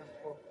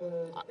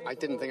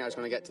didn't think I was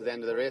going to get to the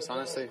end of the race,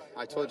 honestly.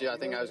 I told you I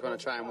think I was going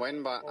to try and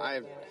win, but I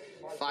had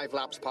 5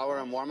 laps power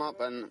and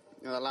warm-up, and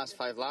the last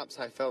 5 laps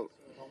I felt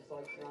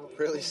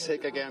really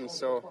sick again,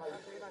 so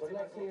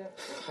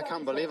I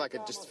can't believe I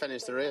could just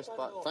finish the race.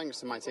 But thanks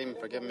to my team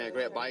for giving me a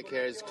great bike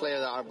here. It's clear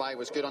that our bike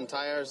was good on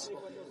tyres.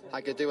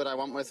 I could do what I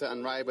want with it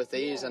and ride with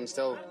ease and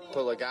still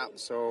pull a gap.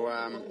 So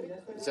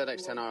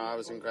ZX10RR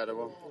was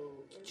incredible.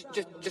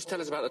 Just tell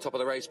us about the top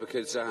of the race,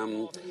 because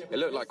it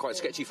looked like quite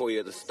sketchy for you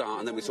at the start,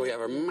 and then we saw you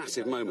have a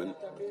massive moment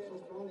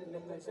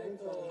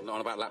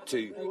on about lap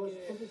 2.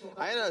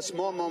 I had a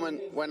small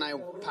moment when I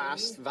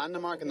passed Van der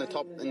Mark in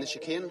the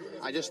chicane.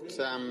 I just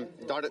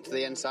darted to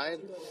the inside.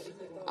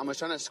 I was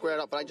trying to square it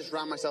up, but I just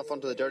ran myself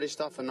onto the dirty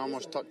stuff and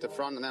almost tucked the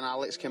front. And then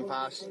Alex came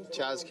past,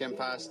 Chaz came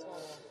past,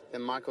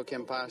 then Marco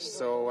came past.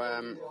 So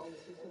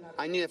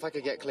I knew if I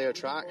could get clear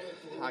track,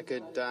 I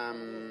could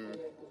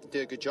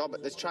do a good job.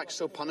 But this track's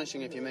so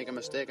punishing if you make a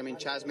mistake. I mean,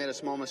 Chaz made a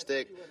small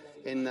mistake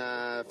in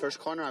the first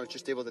corner. I was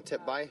just able to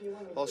tip by.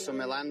 Also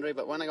Melandri.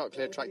 But when I got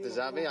clear track to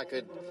Xavi, I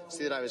could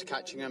see that I was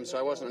catching him, so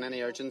I wasn't in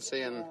any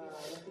urgency, and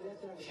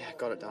yeah,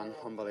 got it done.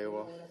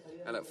 Unbelievable.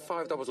 And at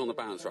 5 doubles on the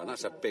bounce, right?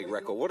 That's a big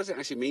record. What does it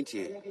actually mean to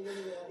you?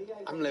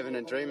 I'm living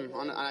a dream.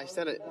 I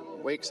said it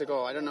weeks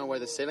ago. I don't know where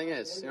the ceiling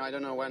is. I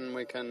don't know when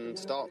we can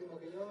stop.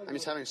 I'm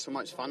just having so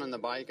much fun on the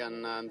bike,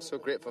 and I'm so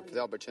grateful for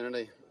the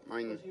opportunity. I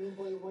mean,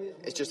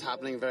 it's just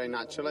happening very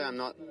naturally. I'm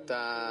not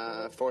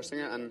forcing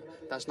it, and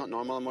that's not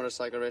normal in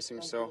motorcycle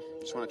racing, so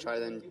just want to try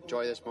to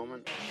enjoy this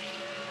moment.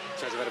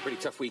 Chaz, you've had a pretty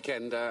tough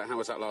weekend. How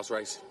was that last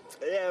race?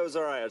 Yeah, it was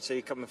all right,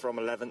 actually, coming from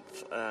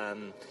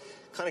 11th.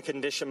 Kind of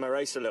conditioned my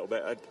race a little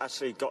bit. I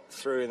actually got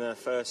through in the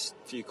first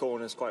few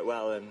corners quite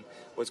well and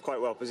was quite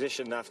well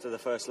positioned after the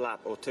first lap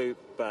or 2,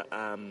 but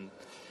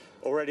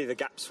already the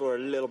gaps were a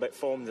little bit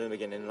formed in the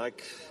beginning.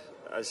 Like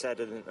I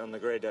said on the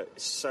grid,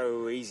 it's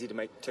so easy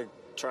to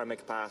try and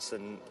make a pass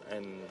and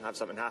have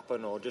something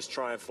happen, or just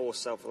try and force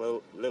yourself a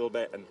little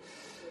bit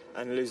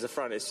and lose the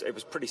front. It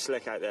was pretty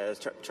slick out there.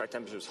 The track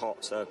temperature was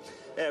hot, so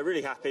yeah,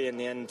 really happy in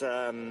the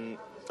end.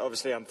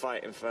 Obviously I'm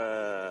fighting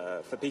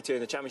for P2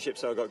 in the championship,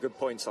 so I got good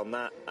points on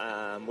that.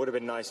 Would have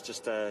been nice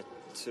just to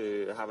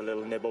have a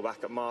little nibble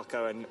back at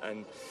Marco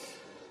and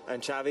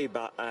Xavi,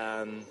 but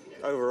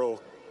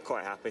overall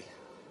quite happy.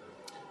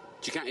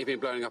 Ducati have been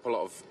blowing up a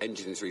lot of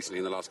engines recently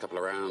in the last couple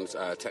of rounds,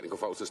 technical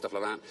faults and stuff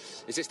like that.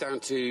 Is this down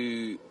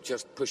to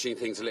just pushing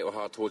things a little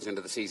hard towards the end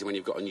of the season when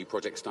you've got a new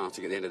project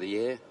starting at the end of the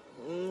year?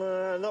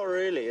 Not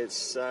really.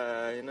 It's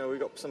we've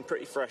got some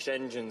pretty fresh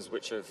engines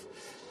which have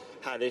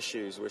had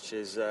issues, which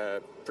is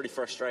pretty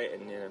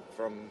frustrating.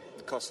 From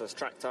the costless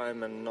track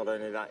time, and not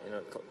only that,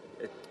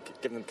 it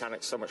giving the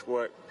mechanics so much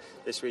work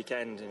this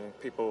weekend.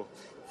 People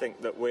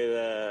think that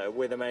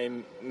we're the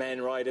main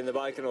men riding the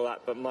bike and all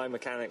that, but my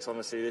mechanics,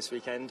 honestly, this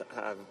weekend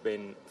have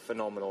been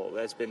phenomenal.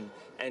 There's been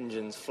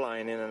engines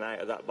flying in and out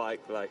of that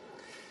bike like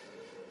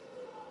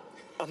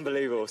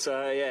unbelievable.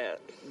 So yeah,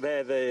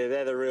 they're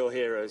the real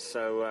heroes.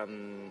 So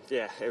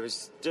yeah, it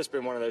was just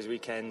been one of those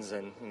weekends,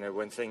 and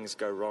when things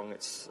go wrong,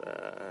 it's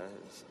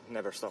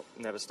never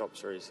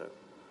stops really. So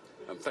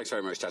thanks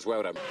very much, Chaz.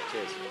 Well done.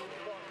 Cheers.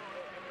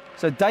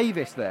 So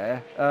Davis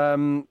there,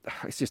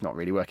 it's just not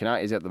really working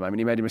out, is it, at the moment?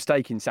 He made a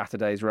mistake in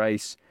Saturday's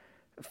race.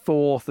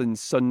 fourth in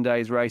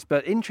Sunday's race.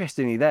 But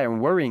interestingly there,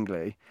 and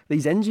worryingly,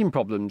 these engine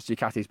problems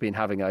Ducati's been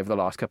having over the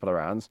last couple of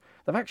rounds,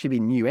 they've actually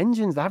been new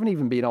engines. They haven't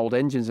even been old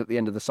engines at the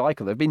end of the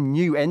cycle. They've been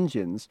new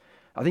engines.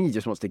 I think he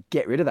just wants to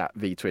get rid of that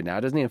V-twin now,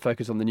 doesn't he, and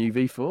focus on the new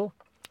V4?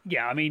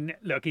 Yeah, I mean,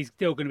 look, he's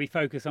still going to be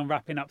focused on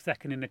wrapping up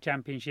second in the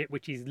championship,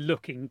 which is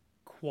looking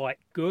quite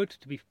good,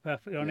 to be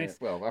perfectly honest.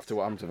 Yeah, well, after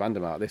what happened to Van der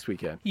Mark this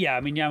weekend. Yeah,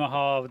 I mean,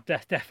 Yamaha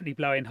definitely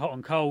blowing hot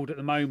and cold at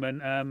the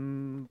moment.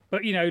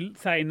 But,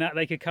 saying that,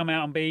 they could come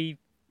out and be...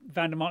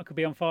 Van der Mark could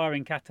be on fire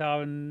in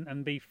Qatar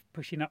and be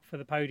pushing up for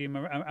the podium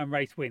and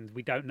race wins.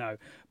 We don't know.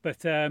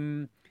 But, I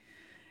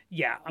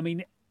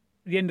mean, at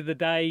the end of the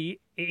day,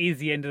 it is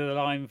the end of the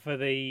line for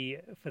the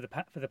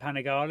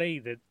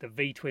Panigale, the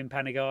V-twin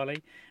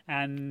Panigale.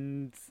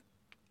 And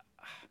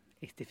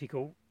it's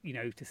difficult,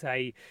 to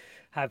say,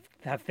 have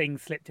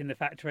things slipped in the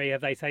factory?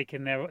 Have they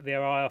taken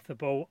their eye off the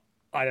ball?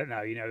 I don't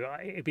know.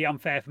 It'd be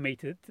unfair for me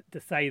to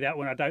say that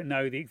when I don't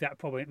know the exact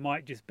problem. It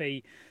might just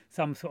be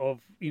some sort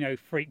of,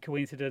 freak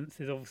coincidence.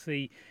 There's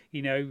obviously,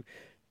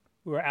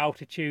 we're at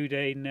altitude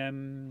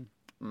in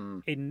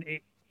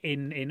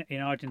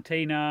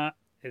Argentina.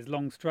 There's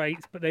long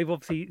straights, but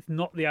it's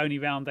not the only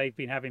round they've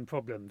been having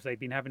problems. They've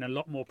been having a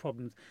lot more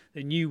problems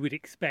than you would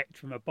expect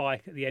from a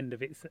bike at the end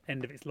of its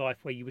life,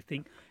 where you would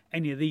think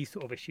any of these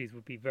sort of issues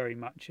would be very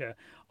much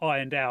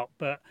ironed out.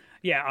 But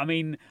yeah, I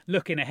mean,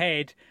 looking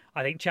ahead,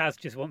 I think Chaz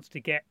just wants to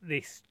get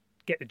the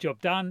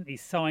job done.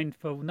 He's signed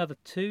for another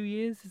 2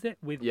 years, is it,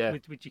 with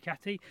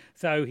Ducati?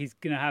 So he's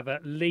going to have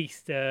at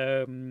least. This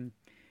new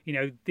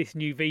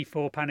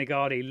V4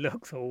 Panigale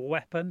looks a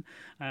weapon.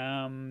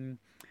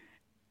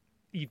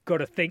 You've got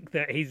to think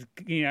that he's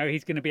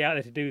going to be out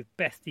there to do the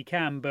best he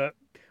can, but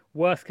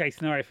worst case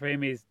scenario for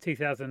him is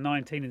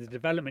 2019 is a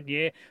development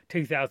year.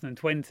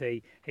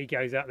 2020, he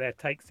goes out there,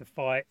 takes the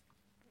fight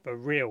for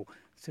real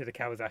to the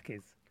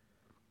Kawasaki's.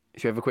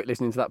 Should we have a quick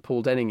listening to that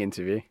Paul Denning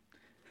interview?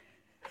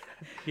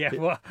 Yeah,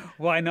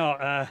 why not?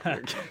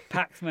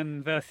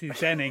 Paxman versus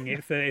Denning.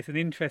 It's an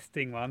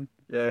interesting one.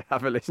 Yeah,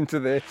 have a listen to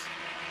this.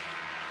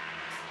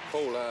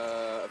 Paul,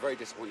 a very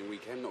disappointing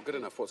weekend. Not good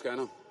enough. What's going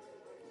on?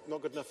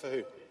 Not good enough for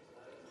who?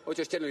 Well,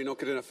 just generally not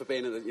good enough for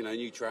being at the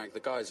new track. The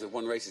guys have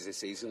won races this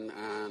season,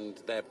 and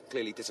they're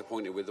clearly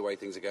disappointed with the way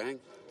things are going.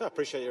 I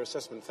appreciate your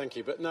assessment, thank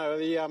you. But no,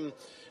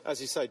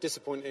 as you say,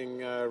 disappointing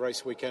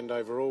race weekend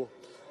overall.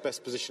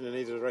 Best position in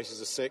either of the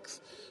races is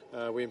sixth.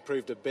 We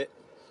improved a bit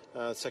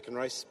second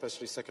race,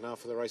 especially second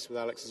half of the race with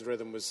Alex's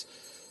rhythm was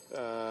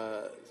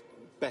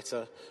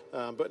better.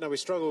 But no, we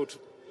struggled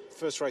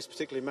first race,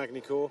 particularly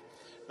Magny-Cours,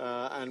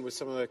 and with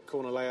some of the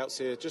corner layouts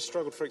here, just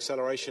struggled for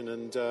acceleration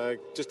and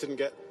just didn't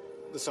get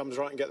the sums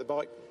right and get the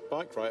bike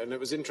right. And it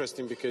was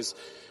interesting because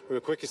we were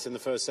quickest in the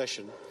first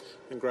session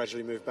and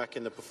gradually moved back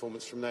in the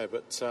performance from there.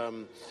 But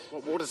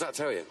what does that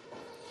tell you?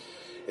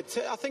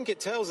 I think it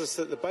tells us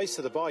that the base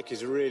of the bike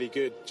is really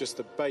good, just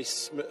the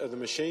base of the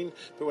machine.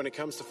 But when it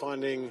comes to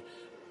finding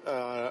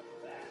the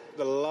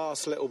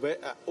last little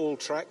bit at all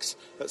tracks,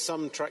 at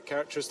some track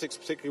characteristics,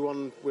 particularly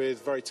one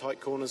with very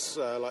tight corners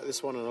like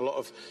this one and a lot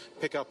of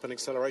pick-up and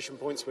acceleration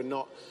points, we're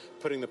not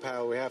putting the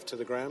power we have to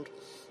the ground.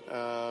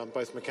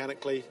 Both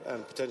mechanically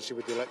and potentially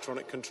with the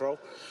electronic control,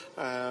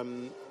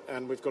 and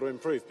we've got to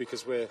improve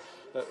because we're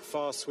at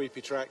fast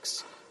sweepy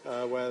tracks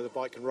where the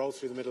bike can roll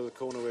through the middle of the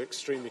corner. We're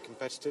extremely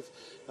competitive,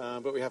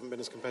 but we haven't been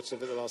as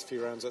competitive at the last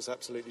few rounds. That's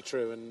absolutely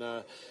true, and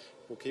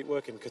we'll keep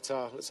working.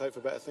 Qatar, let's hope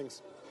for better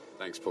things.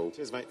 Thanks, Paul.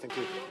 Cheers, mate. Thank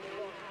you.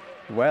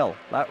 Well,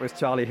 that was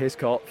Charlie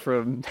Hiscott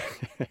from...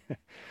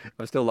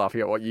 I'm still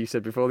laughing at what you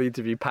said before the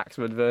interview,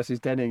 Paxman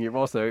versus Denning. It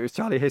was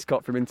Charlie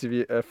Hiscott from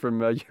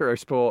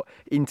Eurosport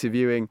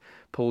interviewing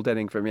Paul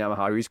Denning from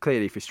Yamaha, who's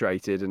clearly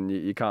frustrated, and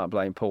you can't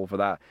blame Paul for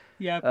that.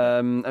 Yeah.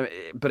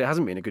 But it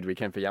hasn't been a good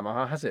weekend for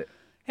Yamaha, has it?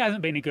 It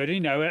hasn't been a good,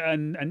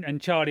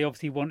 and Charlie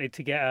obviously wanted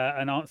to get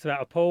an answer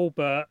out of Paul,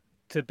 but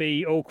to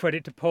be all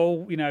credit to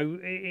Paul,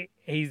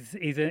 he's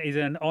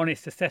an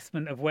honest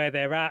assessment of where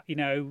they're at.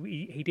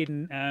 He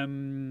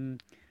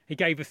didn't. He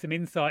gave us some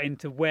insight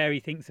into where he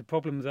thinks the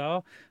problems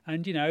are,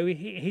 and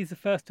he's the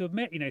first to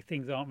admit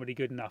things aren't really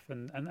good enough,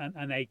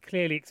 and they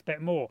clearly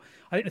expect more.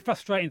 I think the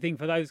frustrating thing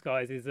for those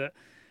guys is that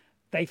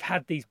they've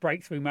had these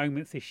breakthrough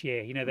moments this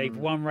year. They've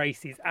won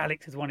races.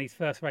 Alex has won his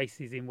first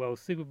races in World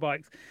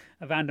Superbikes.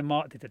 Van der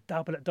Mark did a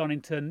double at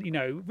Donington.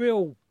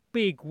 Real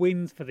big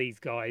wins for these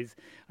guys,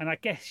 and I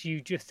guess you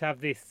just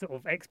have this sort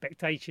of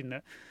expectation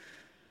that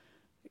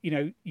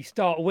you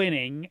start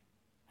winning.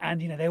 And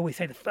they always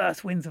say the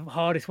first win's the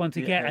hardest one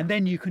to get, and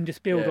then you can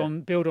just build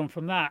on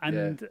from that.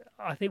 And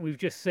I think we've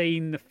just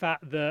seen the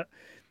fact that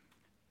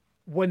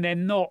when they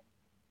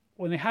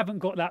haven't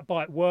got that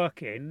bike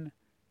working,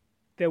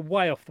 they're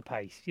way off the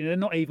pace. They're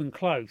not even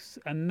close,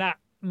 and that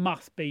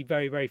must be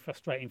very, very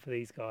frustrating for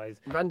these guys.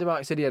 Van der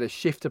Mark said he had a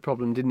shifter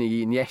problem, didn't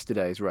he, in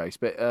yesterday's race?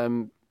 But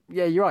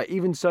yeah, you're right.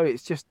 Even so,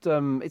 it's just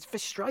it's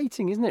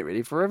frustrating, isn't it?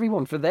 Really, for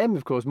everyone, for them,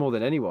 of course, more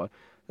than anyone.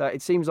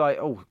 It seems like,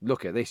 oh,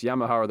 look at this,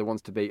 Yamaha are the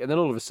ones to beat. And then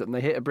all of a sudden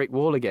they hit a brick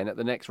wall again at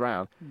the next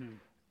round.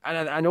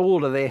 And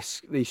all of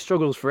this, these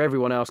struggles for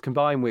everyone else,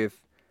 combined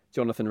with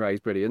Jonathan Rea's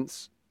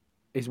brilliance,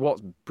 is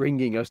what's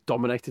bringing us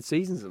dominated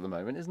seasons at the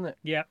moment, isn't it?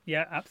 Yeah,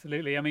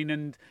 absolutely. I mean,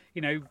 and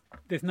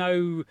there's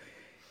no.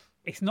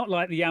 It's not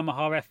like the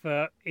Yamaha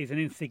effort is an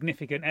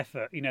insignificant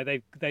effort.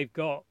 They've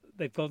got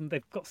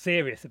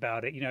serious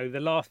about it. The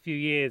last few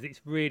years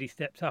it's really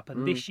stepped up,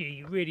 and this year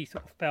you really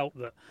sort of felt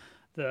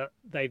that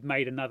they've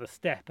made another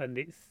step, and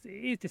it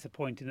is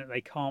disappointing that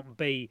they can't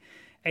be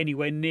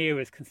anywhere near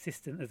as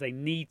consistent as they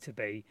need to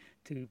be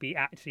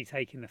actually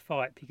taking the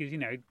fight, because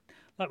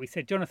like we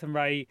said, Jonathan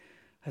Rea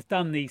has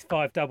done these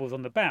 5 doubles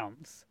on the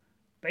bounce,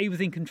 but he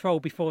was in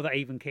control before that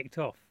even kicked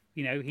off.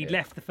 He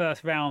left the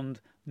first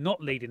round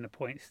not leading the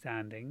point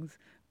standings,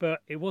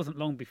 but it wasn't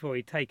long before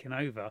he'd taken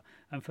over,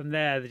 and from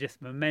there the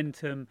just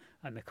momentum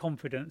and the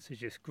confidence has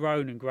just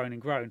grown and grown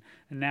and grown,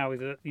 and now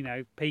is at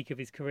peak of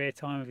his career,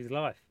 time of his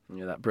life.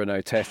 Yeah, that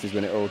Brno test is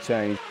when it all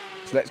changed.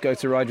 So let's go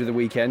to Rider of the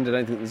Weekend. I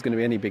don't think there's going to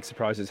be any big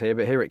surprises here,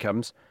 but here it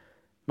comes.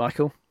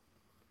 Michael?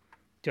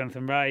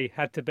 Jonathan Rea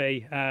had to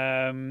be.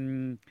 I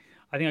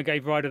think I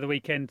gave Rider of the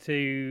Weekend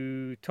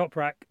to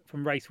Toprak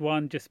from race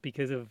 1 just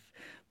because of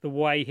the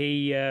way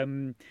he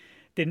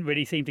didn't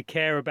really seem to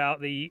care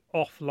about the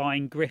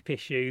offline grip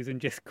issues and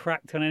just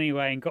cracked on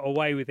anyway and got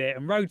away with it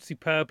and rode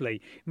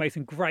superbly. He made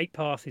some great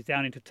passes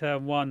down into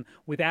turn 1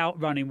 without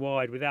running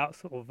wide, without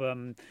sort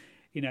of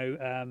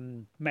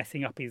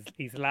messing up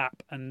his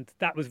lap, and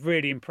that was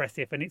really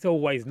impressive. And it's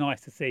always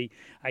nice to see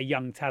a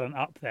young talent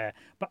up there.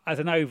 But as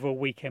an overall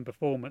weekend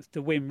performance,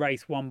 to win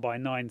race 1 by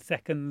 9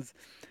 seconds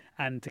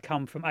and to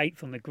come from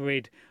 8th on the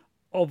grid,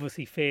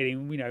 obviously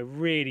feeling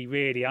really,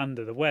 really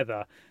under the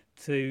weather,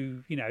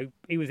 to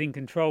he was in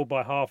control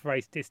by half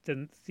race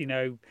distance,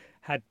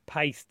 had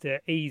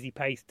easy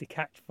pace to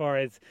catch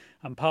Forres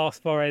and pass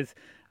Forres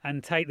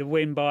and take the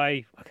win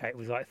by it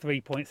was like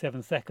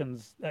 3.7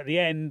 seconds at the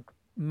end,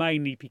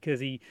 mainly because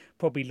he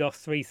probably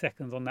lost 3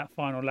 seconds on that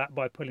final lap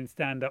by pulling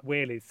stand-up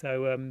wheelies.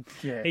 So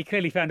he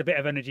clearly found a bit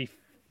of energy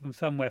from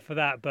somewhere for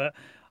that. But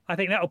I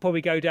think that will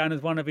probably go down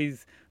as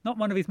not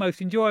one of his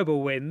most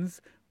enjoyable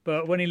wins,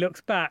 but when he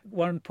looks back,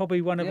 one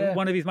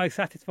of his most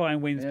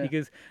satisfying wins,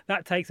 because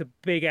that takes a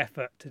big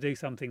effort to do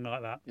something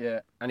like that.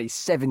 Yeah, and his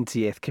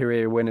 70th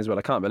career win as well.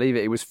 I can't believe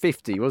it. It was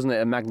 50, wasn't it,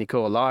 at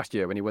Magny-Cours last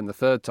year when he won the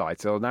 3rd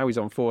title. Now he's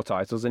on 4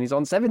 titles and he's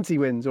on 70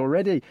 wins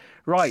already.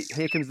 Right,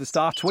 here comes the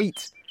star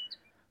tweet.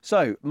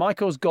 So,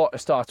 Michael's got a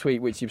star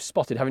tweet, which you've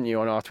spotted, haven't you,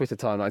 on our Twitter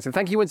timelines. And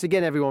thank you once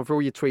again, everyone, for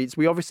all your tweets.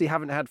 We obviously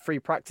haven't had free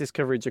practice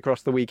coverage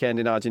across the weekend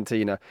in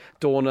Argentina.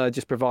 Dorna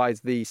just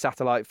provides the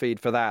satellite feed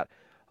for that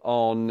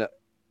on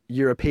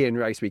European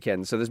race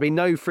weekends. So there's been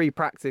no free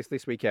practice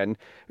this weekend,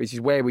 which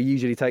is where we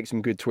usually take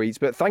some good tweets.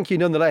 But thank you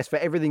nonetheless for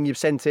everything you've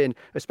sent in,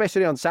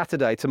 especially on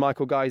Saturday to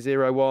Michael Guy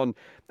 01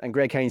 and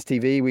Greg Haynes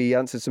TV. We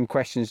answered some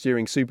questions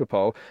during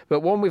Superpole.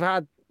 But one we've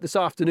had this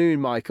afternoon,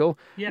 Michael.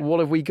 Yeah. What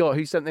have we got?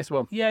 Who sent this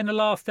one? Yeah, in the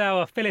last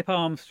hour, Philip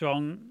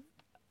Armstrong.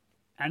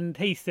 And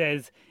he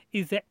says,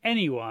 is there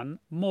anyone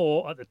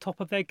more at the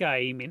top of their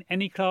game in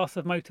any class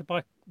of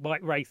motorbike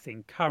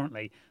racing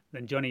currently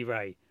than Johnny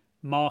Rea,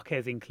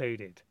 Marquez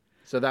included?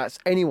 So that's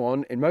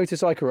anyone in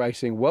motorcycle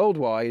racing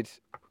worldwide,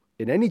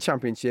 in any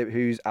championship,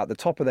 who's at the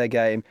top of their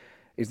game.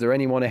 Is there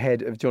anyone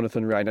ahead of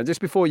Jonathan Rea? Now,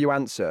 just before you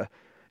answer,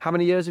 how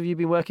many years have you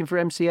been working for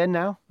MCN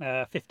now?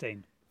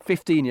 15.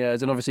 15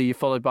 years, and obviously you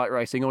followed bike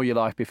racing all your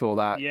life before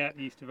that. Yeah,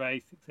 used to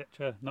race,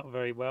 etc. Not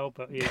very well,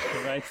 but used to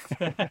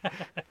race.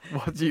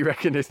 What do you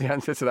reckon is the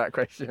answer to that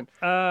question?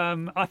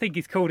 I think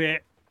he's called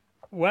it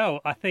well.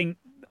 I don't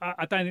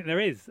think there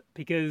is,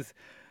 because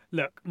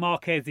look,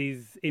 Marquez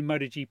is in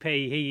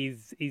MotoGP.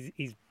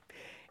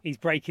 He's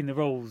breaking the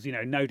rules,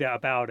 no doubt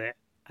about it.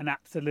 An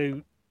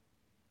absolute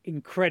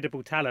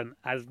incredible talent,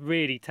 has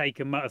really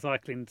taken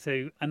motorcycling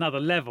to another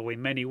level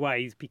in many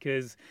ways,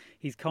 because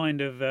he's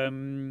kind of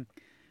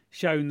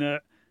shown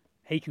that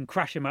he can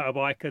crash a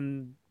motorbike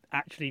and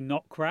actually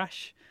not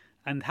crash,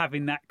 and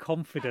having that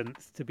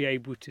confidence to be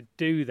able to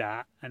do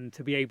that and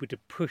to be able to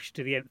push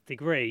to the nth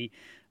degree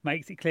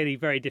makes it clearly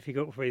very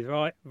difficult for his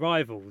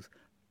rivals.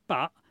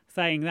 But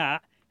saying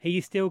that, he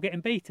is still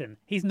getting beaten.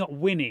 He's not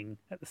winning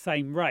at the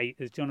same rate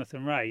as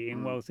Jonathan Rea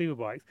in World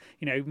Superbikes.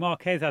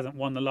 Marquez hasn't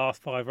won the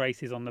last 5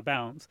 races on the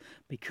bounce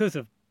because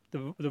of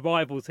the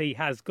rivals he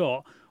has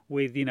got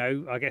with,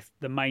 I guess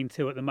the main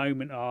 2 at the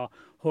moment are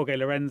Jorge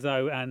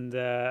Lorenzo and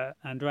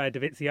Andrea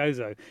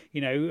Dovizioso,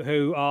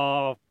 who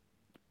are,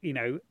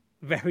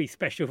 very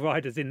special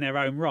riders in their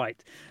own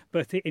right.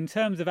 But in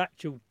terms of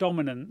actual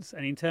dominance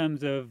and in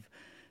terms of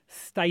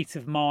state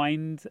of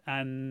mind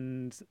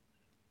and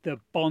the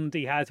bond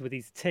he has with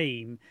his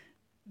team,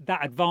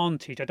 that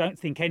advantage, I don't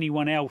think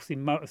anyone else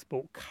in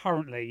motorsport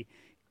currently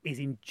is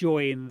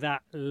enjoying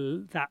that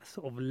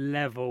sort of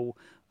level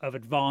of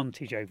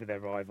advantage over their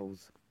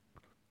rivals.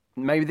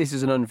 Maybe this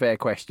is an unfair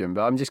question,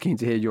 but I'm just keen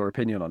to hear your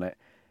opinion on it.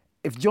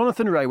 If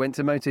Jonathan Rea went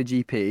to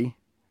MotoGP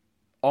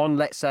on,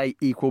 let's say,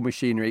 equal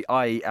machinery,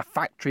 i.e. a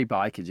factory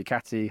bike, a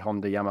Ducati,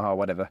 Honda, Yamaha,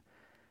 whatever,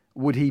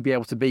 would he be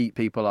able to beat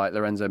people like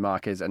Lorenzo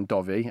Marquez and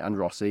Dovi and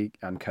Rossi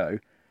and co?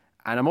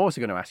 And I'm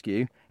also going to ask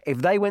you, if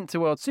they went to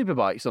World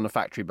Superbikes on a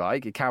factory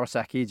bike, a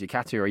Kawasaki,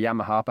 Ducati or a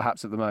Yamaha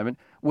perhaps at the moment,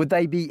 would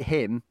they beat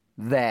him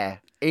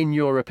there, in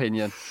your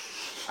opinion?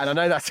 And I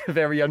know that's a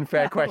very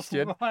unfair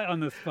question. Right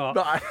on the spot.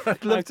 But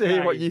I'd love to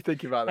hear what you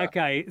think about that.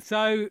 Okay,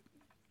 so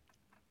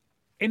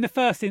in the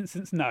first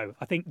instance, no.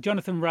 I think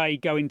Jonathan Rea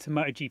going to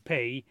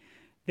MotoGP,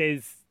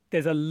 there's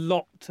a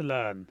lot to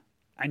learn.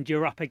 And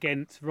you're up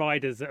against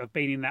riders that have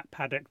been in that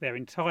paddock their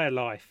entire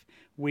life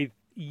with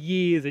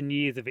years and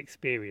years of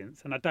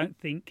experience. And I don't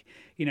think,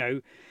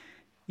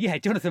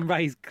 Jonathan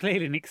Rea's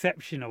clearly an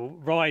exceptional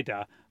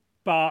rider,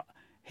 but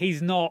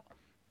he's not,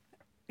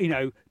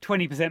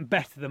 20%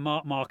 better than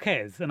Marc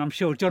Marquez. And I'm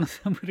sure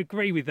Jonathan would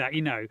agree with that,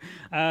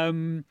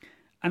 And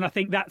I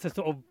think that's a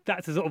sort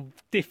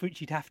of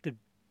difference you'd have to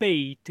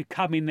be to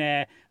come in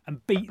there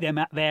and beat them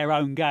at their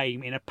own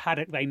game in a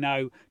paddock they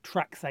know,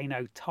 tracks they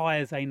know,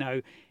 tyres they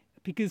know.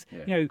 Because,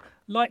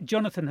 like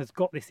Jonathan has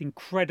got this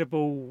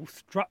incredible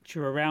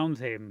structure around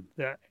him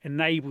that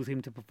enables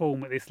him to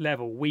perform at this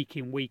level week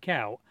in, week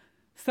out,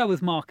 so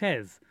has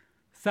Marquez.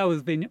 So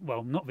has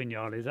not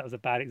Viñales, that was a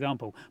bad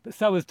example, but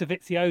so has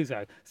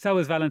Dovizioso, so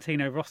has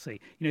Valentino Rossi.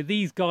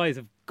 These guys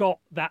have got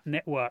that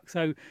network.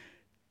 So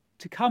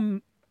to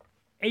come,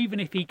 even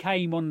if he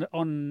came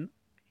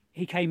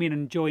he came in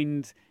and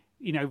joined,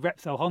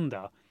 Repsol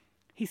Honda,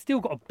 he's still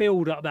got to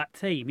build up that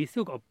team. He's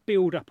still got to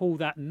build up all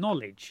that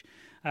knowledge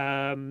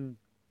of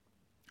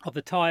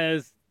the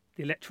tyres,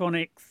 the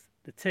electronics,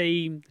 the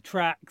team, the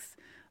tracks,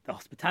 the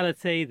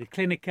hospitality, the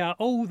Clinica,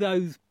 all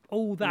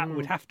that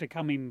would have to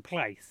come in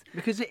place.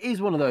 Because it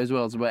is one of those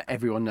worlds where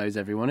everyone knows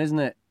everyone, isn't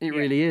it? It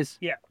really is.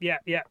 Yeah.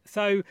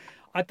 So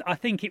I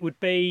think it would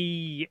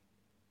be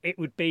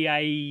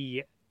a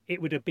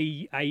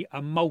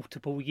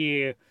multiple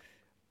year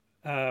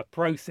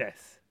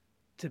process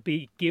to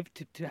be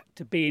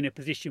in a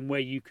position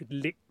where you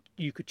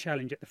could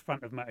challenge at the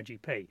front of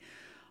MotoGP.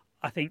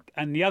 I think,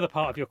 and the other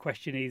part of your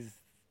question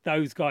is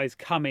those guys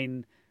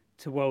coming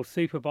to World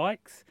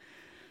Superbikes.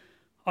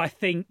 I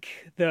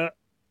think that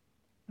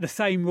the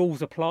same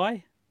rules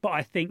apply, but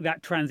I think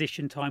that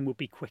transition time will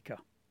be quicker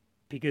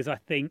because I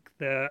think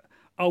that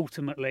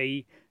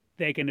ultimately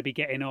they're going to be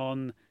getting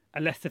on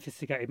a less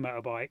sophisticated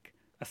motorbike,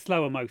 a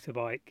slower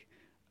motorbike,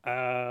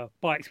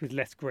 bikes with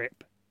less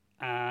grip,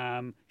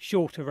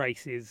 shorter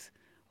races.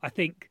 I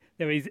think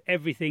there is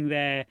everything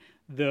there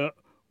that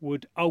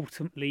would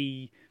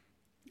ultimately...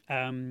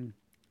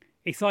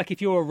 it's like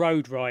if you're a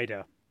road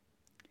rider,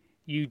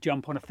 you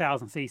jump on a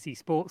 1,000cc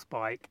sports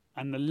bike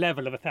and the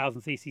level of a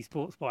 1,000cc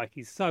sports bike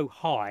is so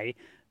high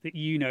that,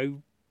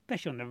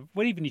 especially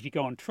even if you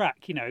go on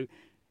track,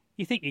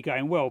 you think you're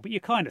going well, but you're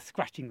kind of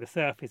scratching the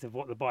surface of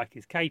what the bike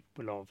is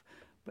capable of.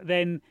 But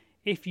then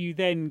if you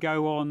then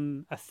go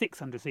on a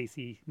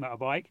 600cc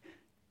motorbike,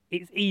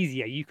 it's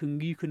easier. You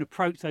can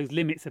approach those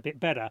limits a bit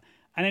better.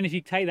 And then if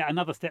you take that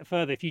another step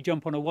further, if you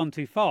jump on a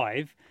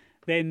 125,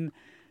 then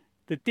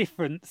the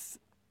difference,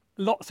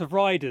 lots of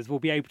riders will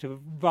be able to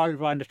ride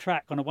around the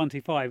track on a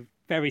 125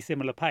 very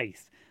similar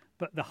pace.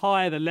 But the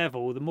higher the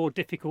level, the more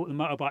difficult the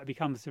motorbike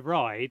becomes to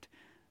ride,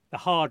 the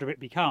harder it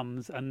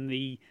becomes, and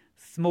the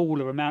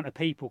smaller amount of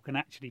people can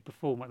actually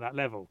perform at that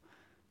level.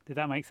 Did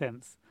that make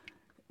sense?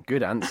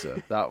 Good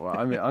answer, that one.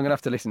 I mean, I'm going to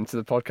have to listen to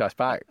the podcast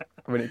back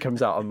when it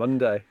comes out on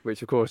Monday,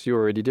 which, of course, you're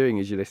already doing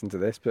as you listen to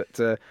this. But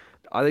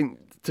I think,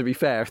 to be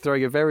fair,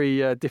 throwing a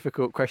very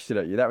difficult question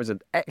at you, that was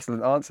an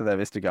excellent answer there,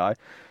 Mr. Guy.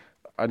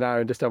 I now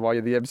understand why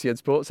you're the MCN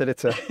Sports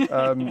editor.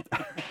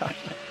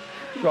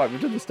 Right,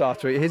 we've done the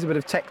starter. Here's a bit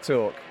of tech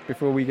talk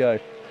before we go.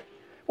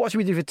 What should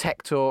we do for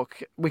tech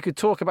talk? We could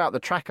talk about the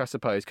track, I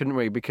suppose, couldn't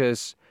we?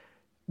 Because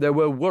there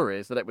were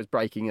worries that it was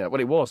breaking up. Well,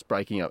 it was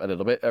breaking up a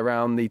little bit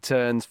around the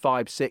turns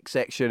 5, 6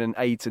 section and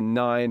 8 and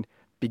 9,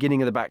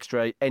 beginning of the back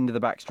straight, end of the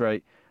back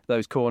straight,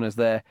 those corners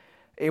there.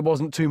 It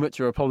wasn't too much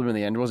of a problem in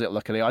the end, was it,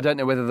 luckily? I don't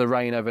know whether the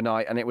rain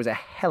overnight, and it was a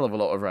hell of a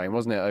lot of rain,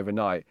 wasn't it,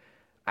 overnight,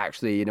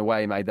 actually, in a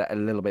way, made that a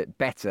little bit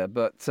better.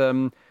 But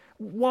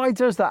why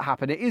does that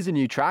happen? It is a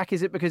new track.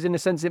 Is it because, in a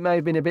sense, it may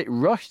have been a bit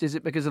rushed? Is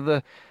it because of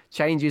the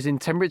changes in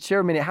temperature?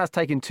 I mean, it has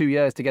taken 2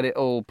 years to get it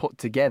all put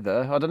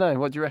together. I don't know.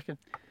 What do you reckon?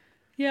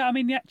 Yeah, I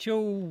mean, the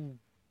actual,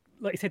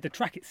 like you said, the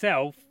track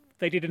itself,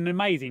 they did an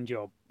amazing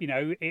job.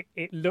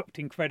 It looked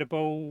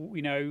incredible.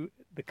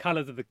 The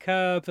colours of the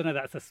curbs. I know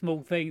that's a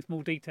small thing,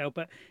 small detail,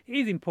 but it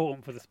is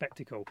important for the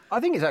spectacle. I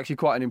think it's actually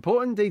quite an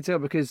important detail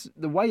because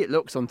the way it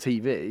looks on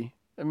TV...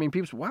 I mean,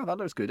 people say, wow, that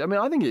looks good. I mean,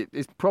 I think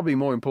it's probably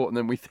more important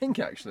than we think,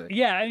 actually.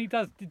 Yeah, and it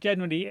does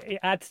generally, it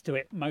adds to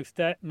it, most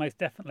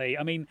definitely.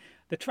 I mean,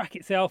 the track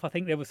itself, I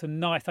think there was some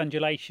nice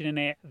undulation in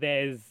it.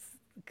 It's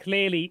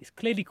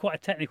clearly quite a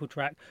technical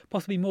track,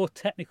 possibly more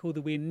technical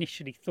than we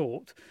initially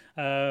thought.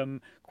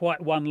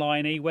 Quite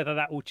one-liney, whether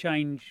that will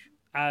change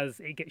as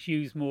it gets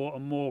used more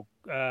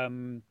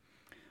and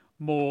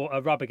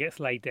more rubber gets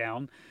laid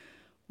down.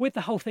 With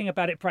the whole thing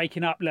about it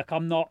breaking up, look,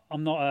 I'm not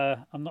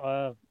an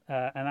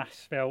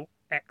asphalt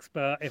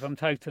expert, if I'm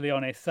totally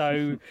honest.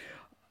 So,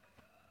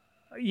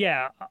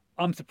 yeah,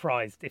 I'm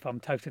surprised, if I'm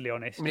totally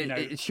honest. I mean,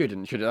 it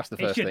shouldn't, should it? That's the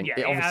first thing. Yeah,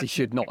 it obviously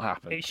should not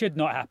happen. It should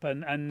not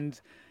happen,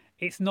 and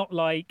it's not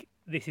like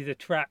this is a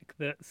track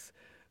that's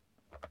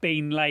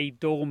been laid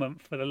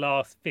dormant for the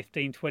last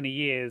 15, 20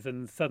 years,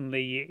 and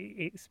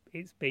suddenly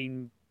it's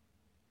been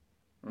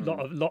a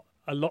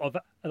lot of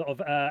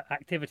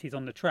activities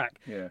on the track.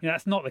 Yeah.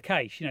 That's not the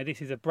case.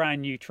 This is a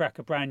brand new track,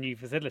 a brand new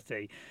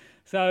facility.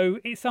 So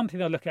it's something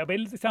I look at. But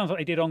it sounds like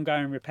they did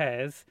ongoing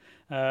repairs,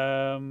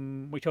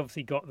 which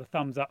obviously got the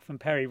thumbs up from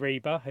Perry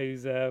Reba,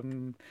 whose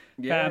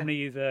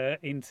family is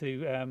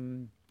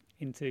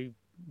into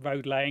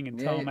road laying and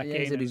tarmacking. Yeah,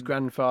 he said his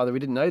grandfather, we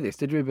didn't know this,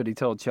 did we? But he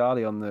told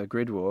Charlie on the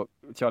grid walk.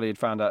 Charlie had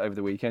found out over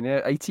the weekend.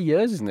 80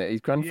 years, isn't it? His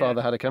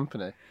grandfather had a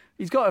company.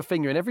 He's got a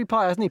finger in every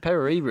pie, hasn't he,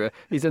 Perry Reba?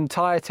 He's done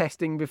tyre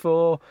testing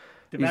before.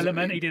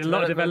 Development. He did a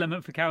lot of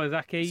development for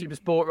Kawasaki. Super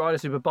sport rider,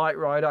 super bike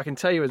rider. I can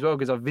tell you as well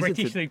because I've visited.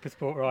 British super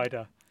sport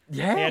rider.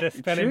 Yeah, he had a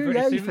spell in true.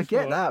 British Yeah, you super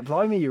forget sport. that.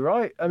 Blimey, you're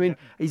right. I mean,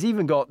 he's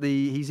even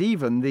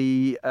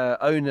the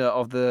owner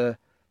of the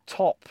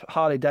top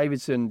Harley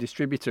Davidson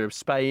distributor of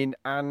Spain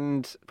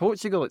and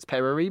Portugal. It's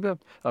Perry Reba.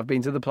 I've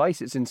been to the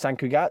place. It's in Sant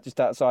Cugat,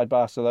 just outside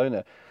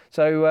Barcelona.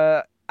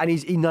 So. And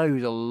he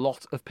knows a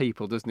lot of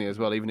people, doesn't he, as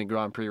well, even in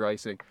Grand Prix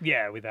racing?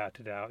 Yeah, without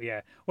a doubt,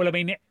 yeah. Well, I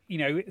mean,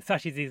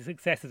 such as his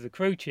success as a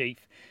crew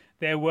chief,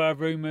 there were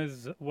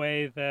rumours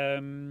with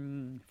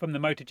from the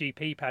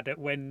MotoGP paddock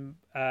when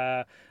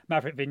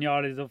Maverick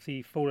Vinales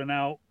obviously fallen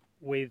out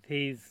with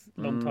his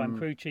longtime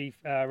crew chief,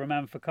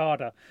 Roman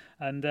Focada.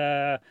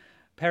 And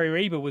Perry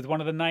Reba was one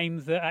of the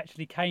names that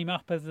actually came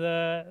up as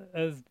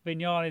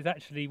Vinales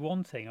actually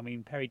wanting. I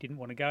mean, Perry didn't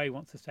want to go; he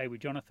wants to stay with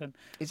Jonathan.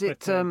 Is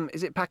it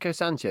Paco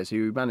Sanchez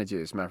who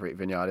manages Maverick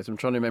Vinales? I'm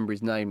trying to remember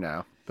his name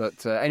now.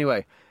 But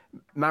anyway,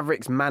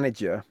 Maverick's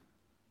manager,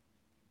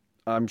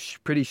 I'm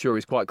pretty sure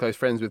he's quite close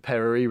friends with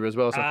Perry Reba as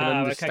well, so I can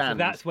understand. Okay, so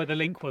that's where the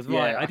link was,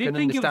 right? I did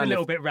think it was a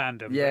little bit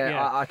random.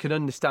 Yeah, I can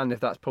understand if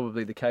that's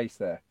probably the case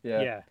there.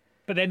 Yeah.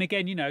 But then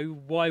again,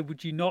 why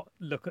would you not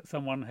look at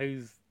someone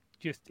who's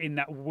just in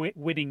that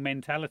winning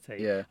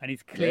mentality, and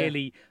he's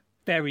clearly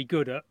very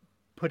good at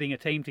putting a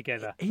team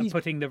together and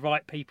putting the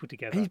right people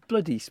together. He's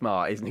bloody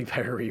smart, isn't he,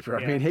 Perry Reba?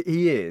 I mean,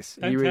 he is.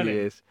 Don't he tell really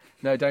him. is.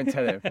 No, don't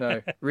tell him.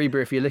 No, Reba,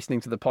 if you're listening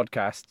to the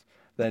podcast,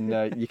 then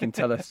you can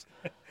tell us.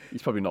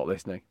 He's probably not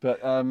listening,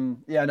 but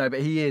but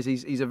he is.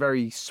 He's a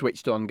very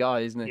switched on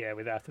guy, isn't he? Yeah,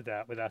 without a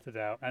doubt,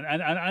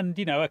 and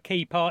a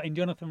key part in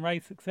Jonathan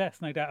Ray's success,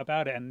 no doubt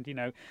about it. And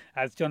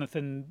as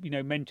Jonathan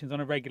mentions on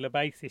a regular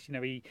basis,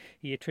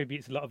 he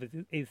attributes a lot of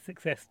his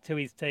success to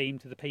his team,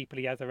 to the people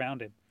he has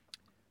around him.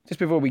 Just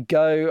before we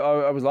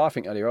go, I was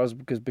laughing earlier.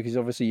 Because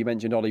obviously you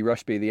mentioned Ollie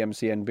Rushby, the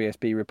MCN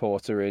BSB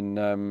reporter in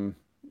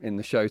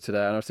the show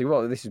today, and I was thinking,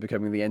 well, this is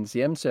becoming the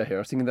NCM show here. I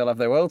was thinking they'll have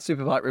their World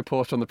Superbike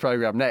report on the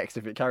programme next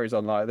if it carries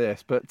on like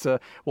this. But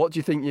what do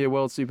you think your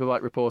World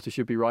Superbike reporter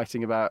should be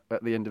writing about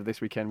at the end of this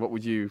weekend? What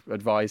would you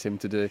advise him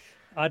to do?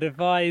 I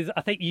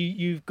think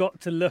you've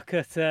got to look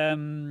at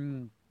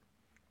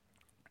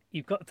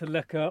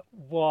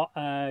what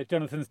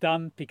Jonathan's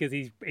done, because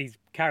he's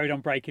carried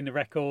on breaking the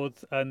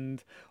records,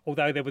 and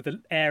although there was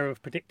an air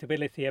of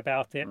predictability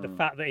about it, the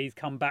fact that he's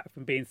come back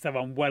from being so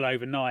unwell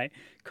overnight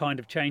kind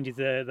of changes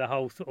the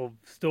whole sort of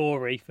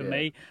story for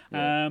me.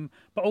 Yeah.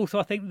 But also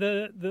I think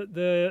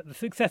the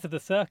success of the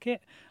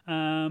circuit,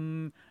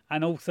 and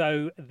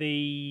also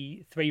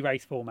the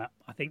 3-race format,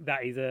 I think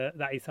that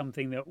is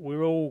something that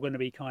we're all going to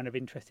be kind of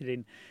interested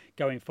in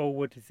going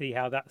forward, to see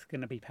how that's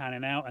going to be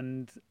panning out.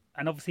 And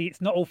obviously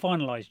it's not all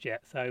finalised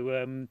yet.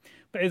 So,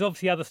 but there's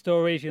obviously other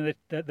stories.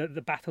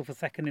 The battle for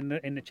second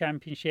in the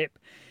championship.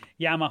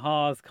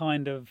 Yamaha's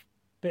kind of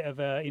bit of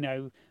a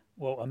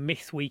a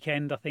miss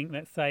weekend. I think,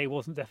 let's say,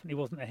 definitely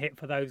wasn't a hit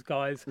for those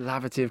guys.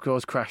 Laverty, of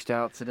course, crashed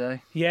out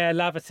today. Yeah,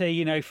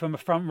 Laverty, from a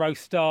front row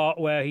start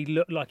where he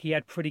looked like he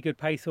had pretty good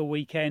pace all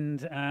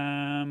weekend.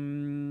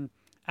 And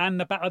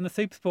the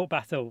Supersport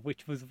battle,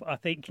 which was, I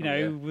think,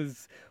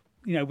 was.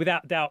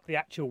 Without doubt, the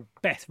actual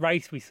best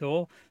race we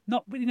saw.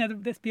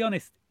 Let's be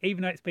honest,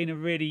 even though it's been a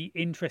really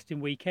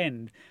interesting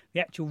weekend,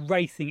 the actual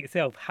racing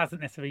itself hasn't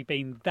necessarily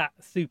been that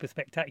super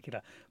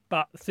spectacular.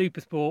 But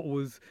Supersport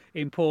was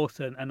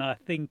important, and I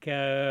think,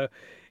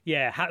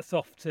 hats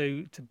off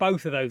to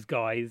both of those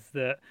guys.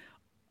 That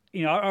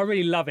I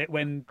really love it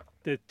when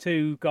the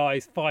two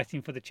guys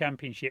fighting for the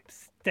championship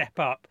step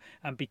up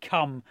and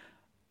become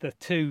the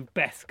two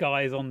best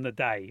guys on the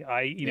day.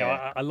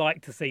 I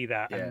like to see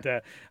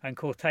that, and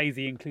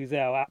Cortese and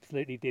Cluzel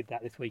absolutely did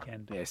that this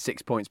weekend. Yeah,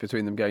 6 points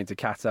between them going to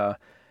Qatar.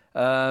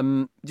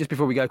 Just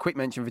before we go, quick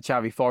mention for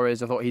Xavi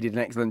Forés. I thought he did an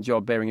excellent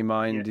job, bearing in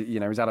mind,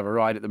 he's out of a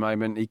ride at the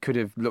moment. He could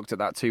have looked at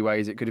that two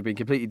ways. It could have been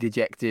completely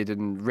dejected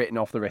and written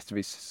off the rest of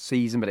his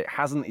season, but it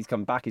hasn't. He's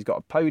come back. He's got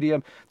a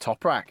podium,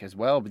 Toprak as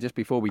well. But just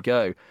before we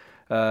go,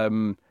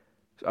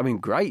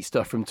 great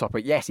stuff from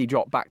Toprak. Yes, he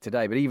dropped back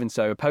today, but even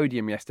so, a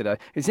podium yesterday.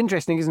 It's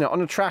interesting, isn't it?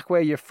 On a track where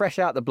you're fresh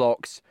out the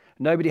blocks,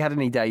 nobody had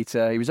any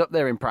data. He was up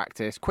there in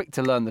practice, quick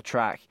to learn the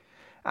track,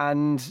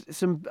 and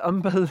some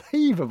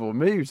unbelievable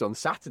moves on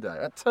Saturday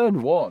at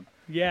turn 1.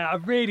 Yeah, I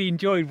really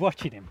enjoyed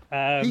watching him.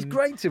 He's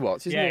great to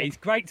watch, isn't he? Yeah, he's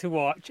great to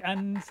watch,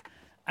 and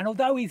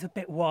although he's a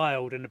bit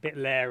wild and a bit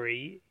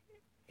leery,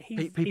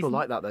 People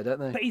like that though, don't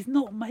they? But he's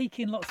not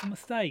making lots of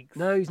mistakes.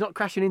 No, he's not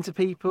crashing into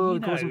people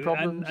and causing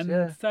problems.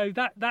 And so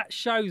that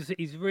shows that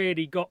he's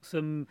really got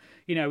some.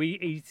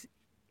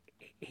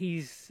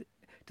 He's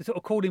to sort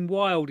of call him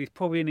wild is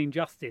probably an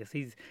injustice.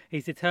 He's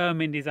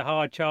determined. He's a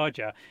hard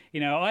charger.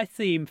 I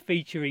see him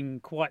featuring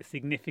quite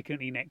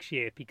significantly next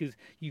year, because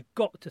you've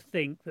got to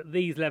think that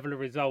these level of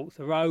results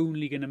are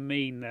only going to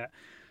mean that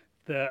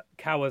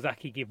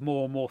Kawasaki give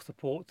more and more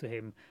support to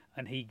him,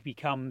 and he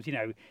becomes,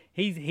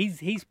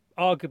 he's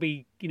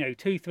arguably,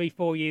 2, 3,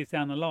 4 years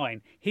down the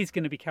line, he's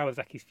going to be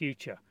Kawasaki's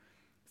future.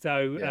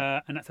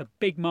 So, and that's a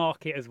big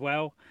market as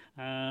well.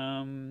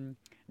 And,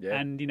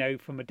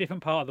 from a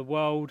different part of the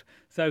world.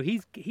 So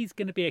he's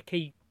going to be a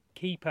key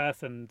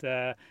person.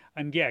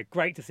 And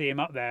great to see him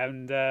up there.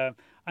 And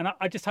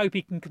I just hope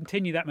he can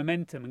continue that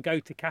momentum and go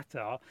to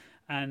Qatar,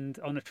 and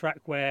on a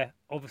track where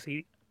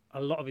obviously a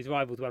lot of his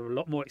rivals will have a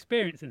lot more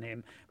experience than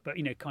him, but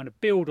kind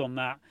of build on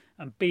that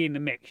and be in the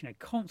mix,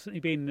 constantly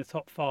being in the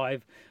top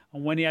 5.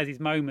 And when he has his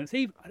moments,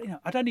 I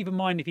don't even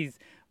mind if he's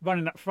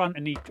running up front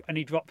and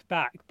he drops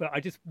back, but I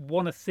just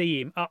want to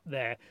see him up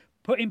there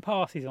putting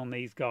passes on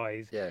these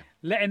guys,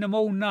 letting them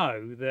all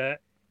know that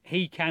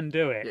he can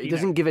do it. He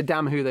doesn't give a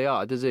damn who they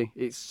are, does he?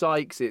 It's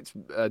Sykes, it's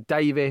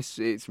Davis,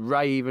 it's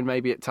Ray even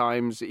maybe at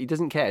times. He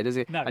doesn't care, does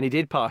he? No. And he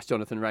did pass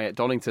Jonathan Ray at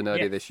Donington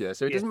earlier this year,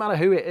 so it doesn't matter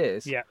who it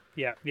is. Yeah.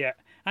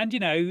 And,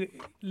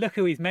 look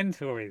who his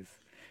mentor is.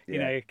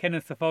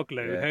 Kenan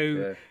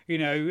Sofuoglu,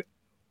 who,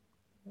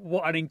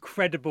 what an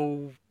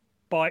incredible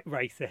bike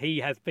racer he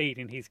has been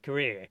in his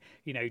career.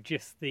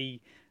 Just the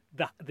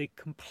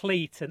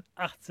complete and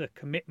utter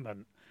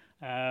commitment.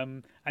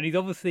 And he's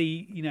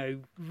obviously,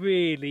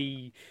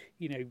 really,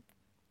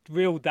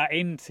 drilled that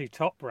into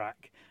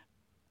Toprak.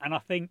 And I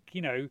think,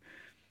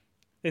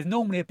 there's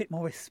normally a bit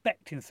more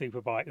respect in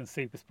Superbike than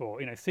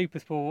Supersport.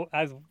 Supersport,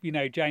 as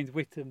James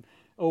Whittam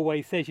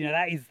always says,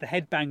 that is the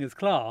headbangers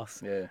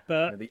class. Yeah.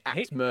 But the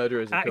axe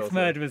murderers.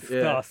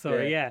 Class.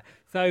 Sorry.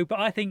 So, but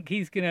I think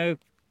he's going to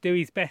do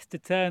his best to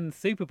turn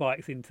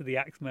Superbikes into the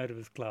axe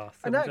murderers class.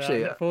 And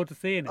actually, I look forward to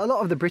seeing it. A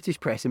lot of the British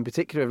press in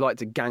particular have liked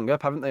to gang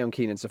up, haven't they, on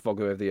Kenan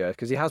Sofuoglu over the earth,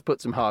 because he has put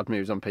some hard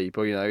moves on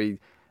people. He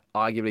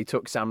arguably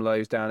took Sam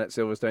Lowes down at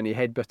Silverstone. He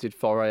headbutted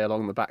Foray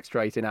along the back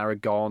straight in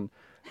Aragon.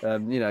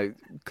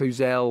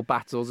 Cluzel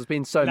battles. There's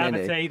been so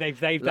many. They've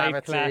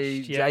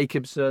clashed.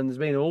 Jacobson. There's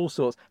been all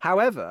sorts.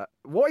 However,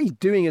 what he's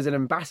doing as an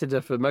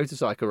ambassador for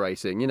motorcycle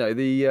racing,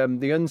 the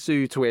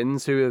Unsu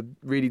twins, who are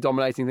really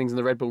dominating things in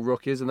the Red Bull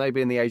Rookies, and they've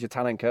been in the Asia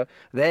Talent Cup.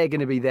 They're going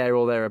to be there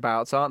or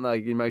thereabouts, aren't they,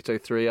 in Moto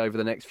 3 over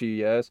the next few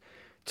years?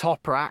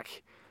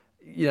 Toprak.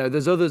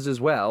 There's others as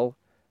well.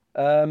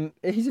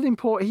 He's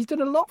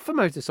done a lot for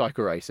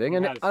motorcycle racing,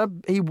 and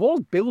he was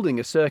building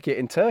a circuit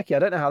in Turkey. I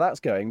don't know how that's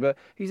going, but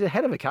he's a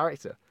hell of a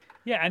character.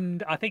 Yeah,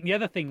 and I think the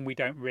other thing we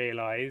don't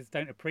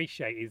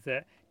appreciate is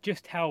that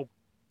just how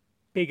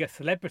big a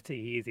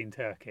celebrity he is in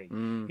Turkey.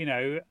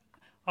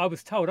 I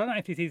was told, I don't know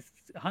if this is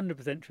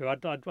 100% true, I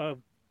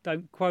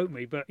don't quote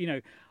me, but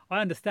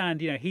I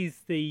understand he's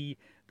the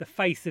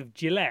face of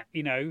Gillette.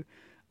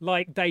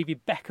 Like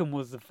David Beckham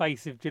was the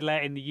face of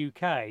Gillette in the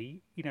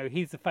UK,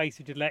 he's the face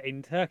of Gillette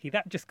in Turkey.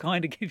 That just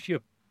kind of gives you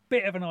a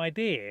bit of an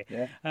idea.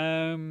 Yeah.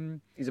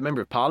 He's a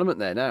member of Parliament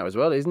there now as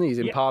well, isn't he? He's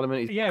in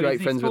Parliament. He's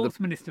great friends with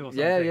the minister or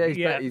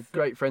something. He's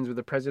great friends with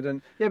the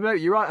president. Yeah, but no,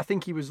 you're right. I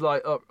think he was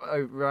like up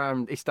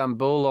around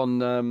Istanbul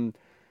on,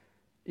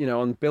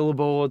 on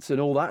billboards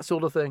and all that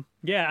sort of thing.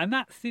 Yeah, and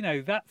that's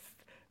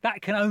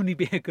that can only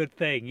be a good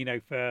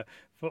thing, for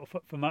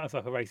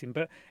motorcycle racing.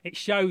 But it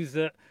shows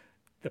that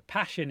the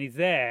passion is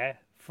there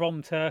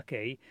from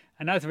Turkey,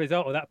 and as a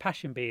result of that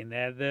passion being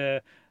there,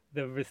 the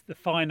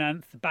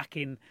finance, the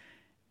backing,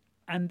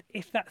 and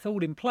if that's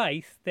all in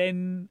place,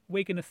 then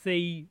we're going to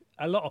see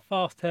a lot of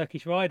fast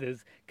Turkish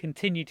riders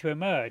continue to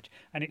emerge.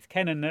 And it's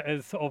Kenan that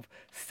has sort of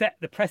set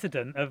the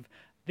precedent of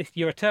this.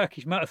 You're a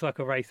Turkish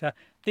motorcycle racer.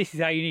 This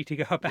is how you need to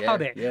go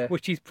about it,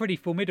 which is pretty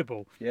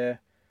formidable. Yeah.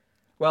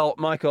 Well,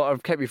 Michael,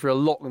 I've kept you for a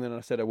lot longer than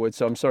I said I would,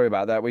 so I'm sorry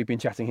about that. We've been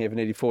chatting here for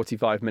nearly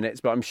 45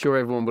 minutes, but I'm sure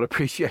everyone will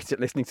appreciate it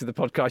listening to the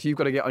podcast. You've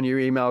got to get on your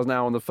emails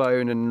now on the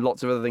phone and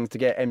lots of other things to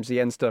get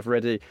MCN stuff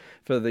ready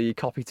for the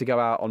copy to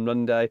go out on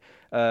Monday.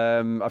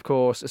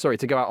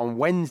 To go out on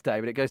Wednesday,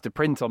 but it goes to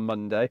print on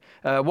Monday.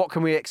 What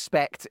can we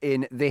expect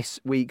in this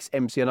week's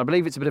MCN? I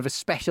believe it's a bit of a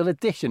special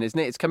edition, isn't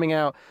it? It's coming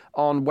out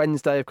on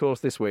Wednesday, of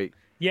course, this week.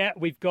 Yeah,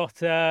 we've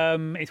got,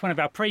 it's one of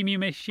our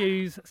premium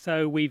issues.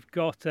 So we've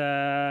got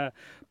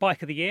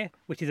Bike of the Year,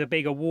 which is a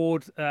big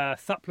award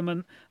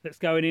supplement that's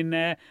going in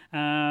there.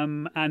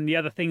 And the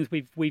other things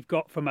we've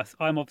got from us,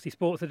 I'm obviously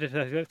sports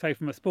editor, so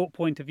from a sport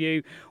point of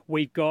view,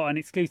 we've got an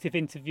exclusive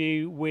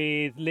interview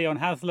with Leon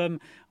Haslam.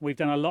 We've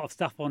done a lot of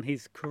stuff on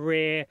his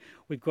career.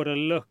 We've got a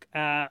look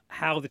at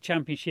how the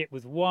championship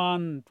was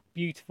won,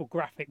 beautiful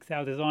graphics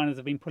our designers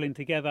have been pulling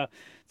together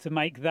to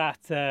make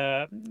that,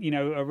 a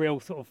real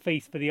sort of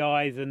feast for the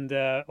eyes, and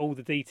all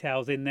the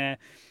details in there.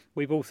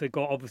 We've also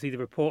got obviously the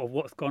report of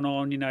what's gone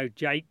on,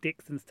 Jake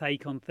Dixon's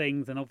take on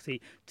things, and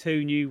obviously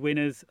two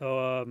winners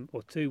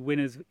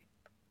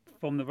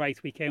from the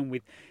race weekend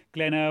with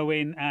Glenn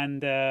Irwin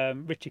and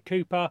Richard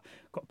Cooper.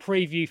 Got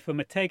preview for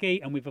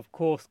Motegi, and we've of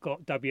course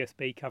got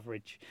WSB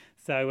coverage.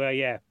 So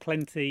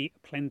plenty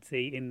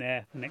in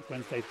there for next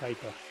Wednesday's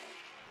paper.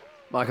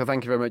 Michael,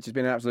 thank you very much. It's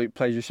been an absolute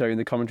pleasure sharing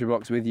the commentary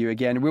box with you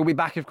again. We'll be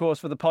back, of course,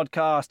 for the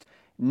podcast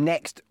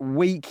next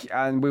week,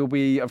 and we'll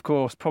be, of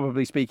course,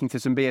 probably speaking to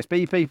some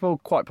BSB people,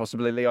 quite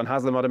possibly Leon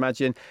Haslam, I'd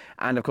imagine,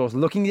 and, of course,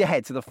 looking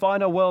ahead to the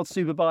final World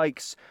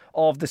Superbikes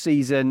of the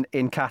season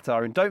in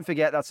Qatar. And don't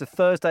forget, that's a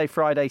Thursday,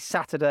 Friday,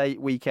 Saturday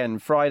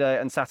weekend. Friday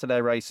and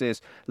Saturday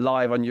races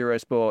live on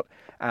Eurosport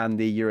and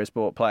the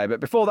Eurosport Player. But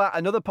before that,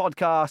 another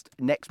podcast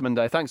next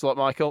Monday. Thanks a lot,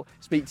 Michael.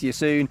 Speak to you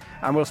soon,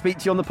 and we'll speak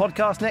to you on the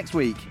podcast next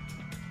week.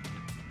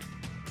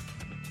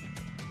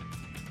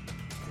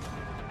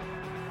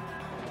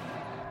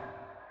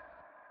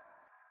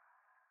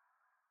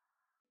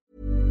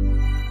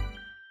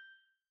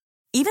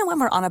 Even when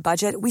we're on a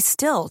budget, we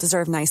still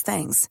deserve nice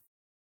things.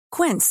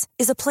 Quince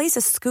is a place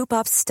to scoop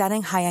up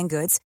stunning high-end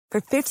goods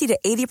for 50 to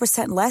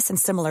 80% less than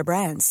similar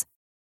brands.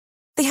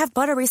 They have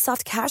buttery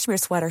soft cashmere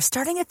sweaters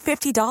starting at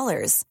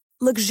 $50,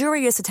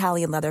 luxurious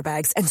Italian leather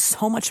bags, and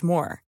so much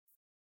more.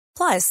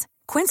 Plus,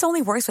 Quince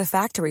only works with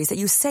factories that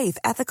use safe,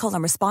 ethical,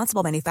 and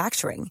responsible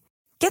manufacturing.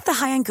 Get the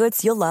high-end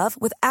goods you'll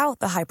love without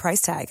the high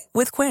price tag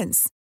with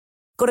Quince.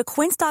 Go to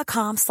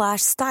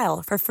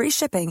quince.com/style for free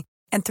shipping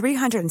and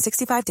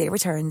 365-day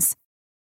returns.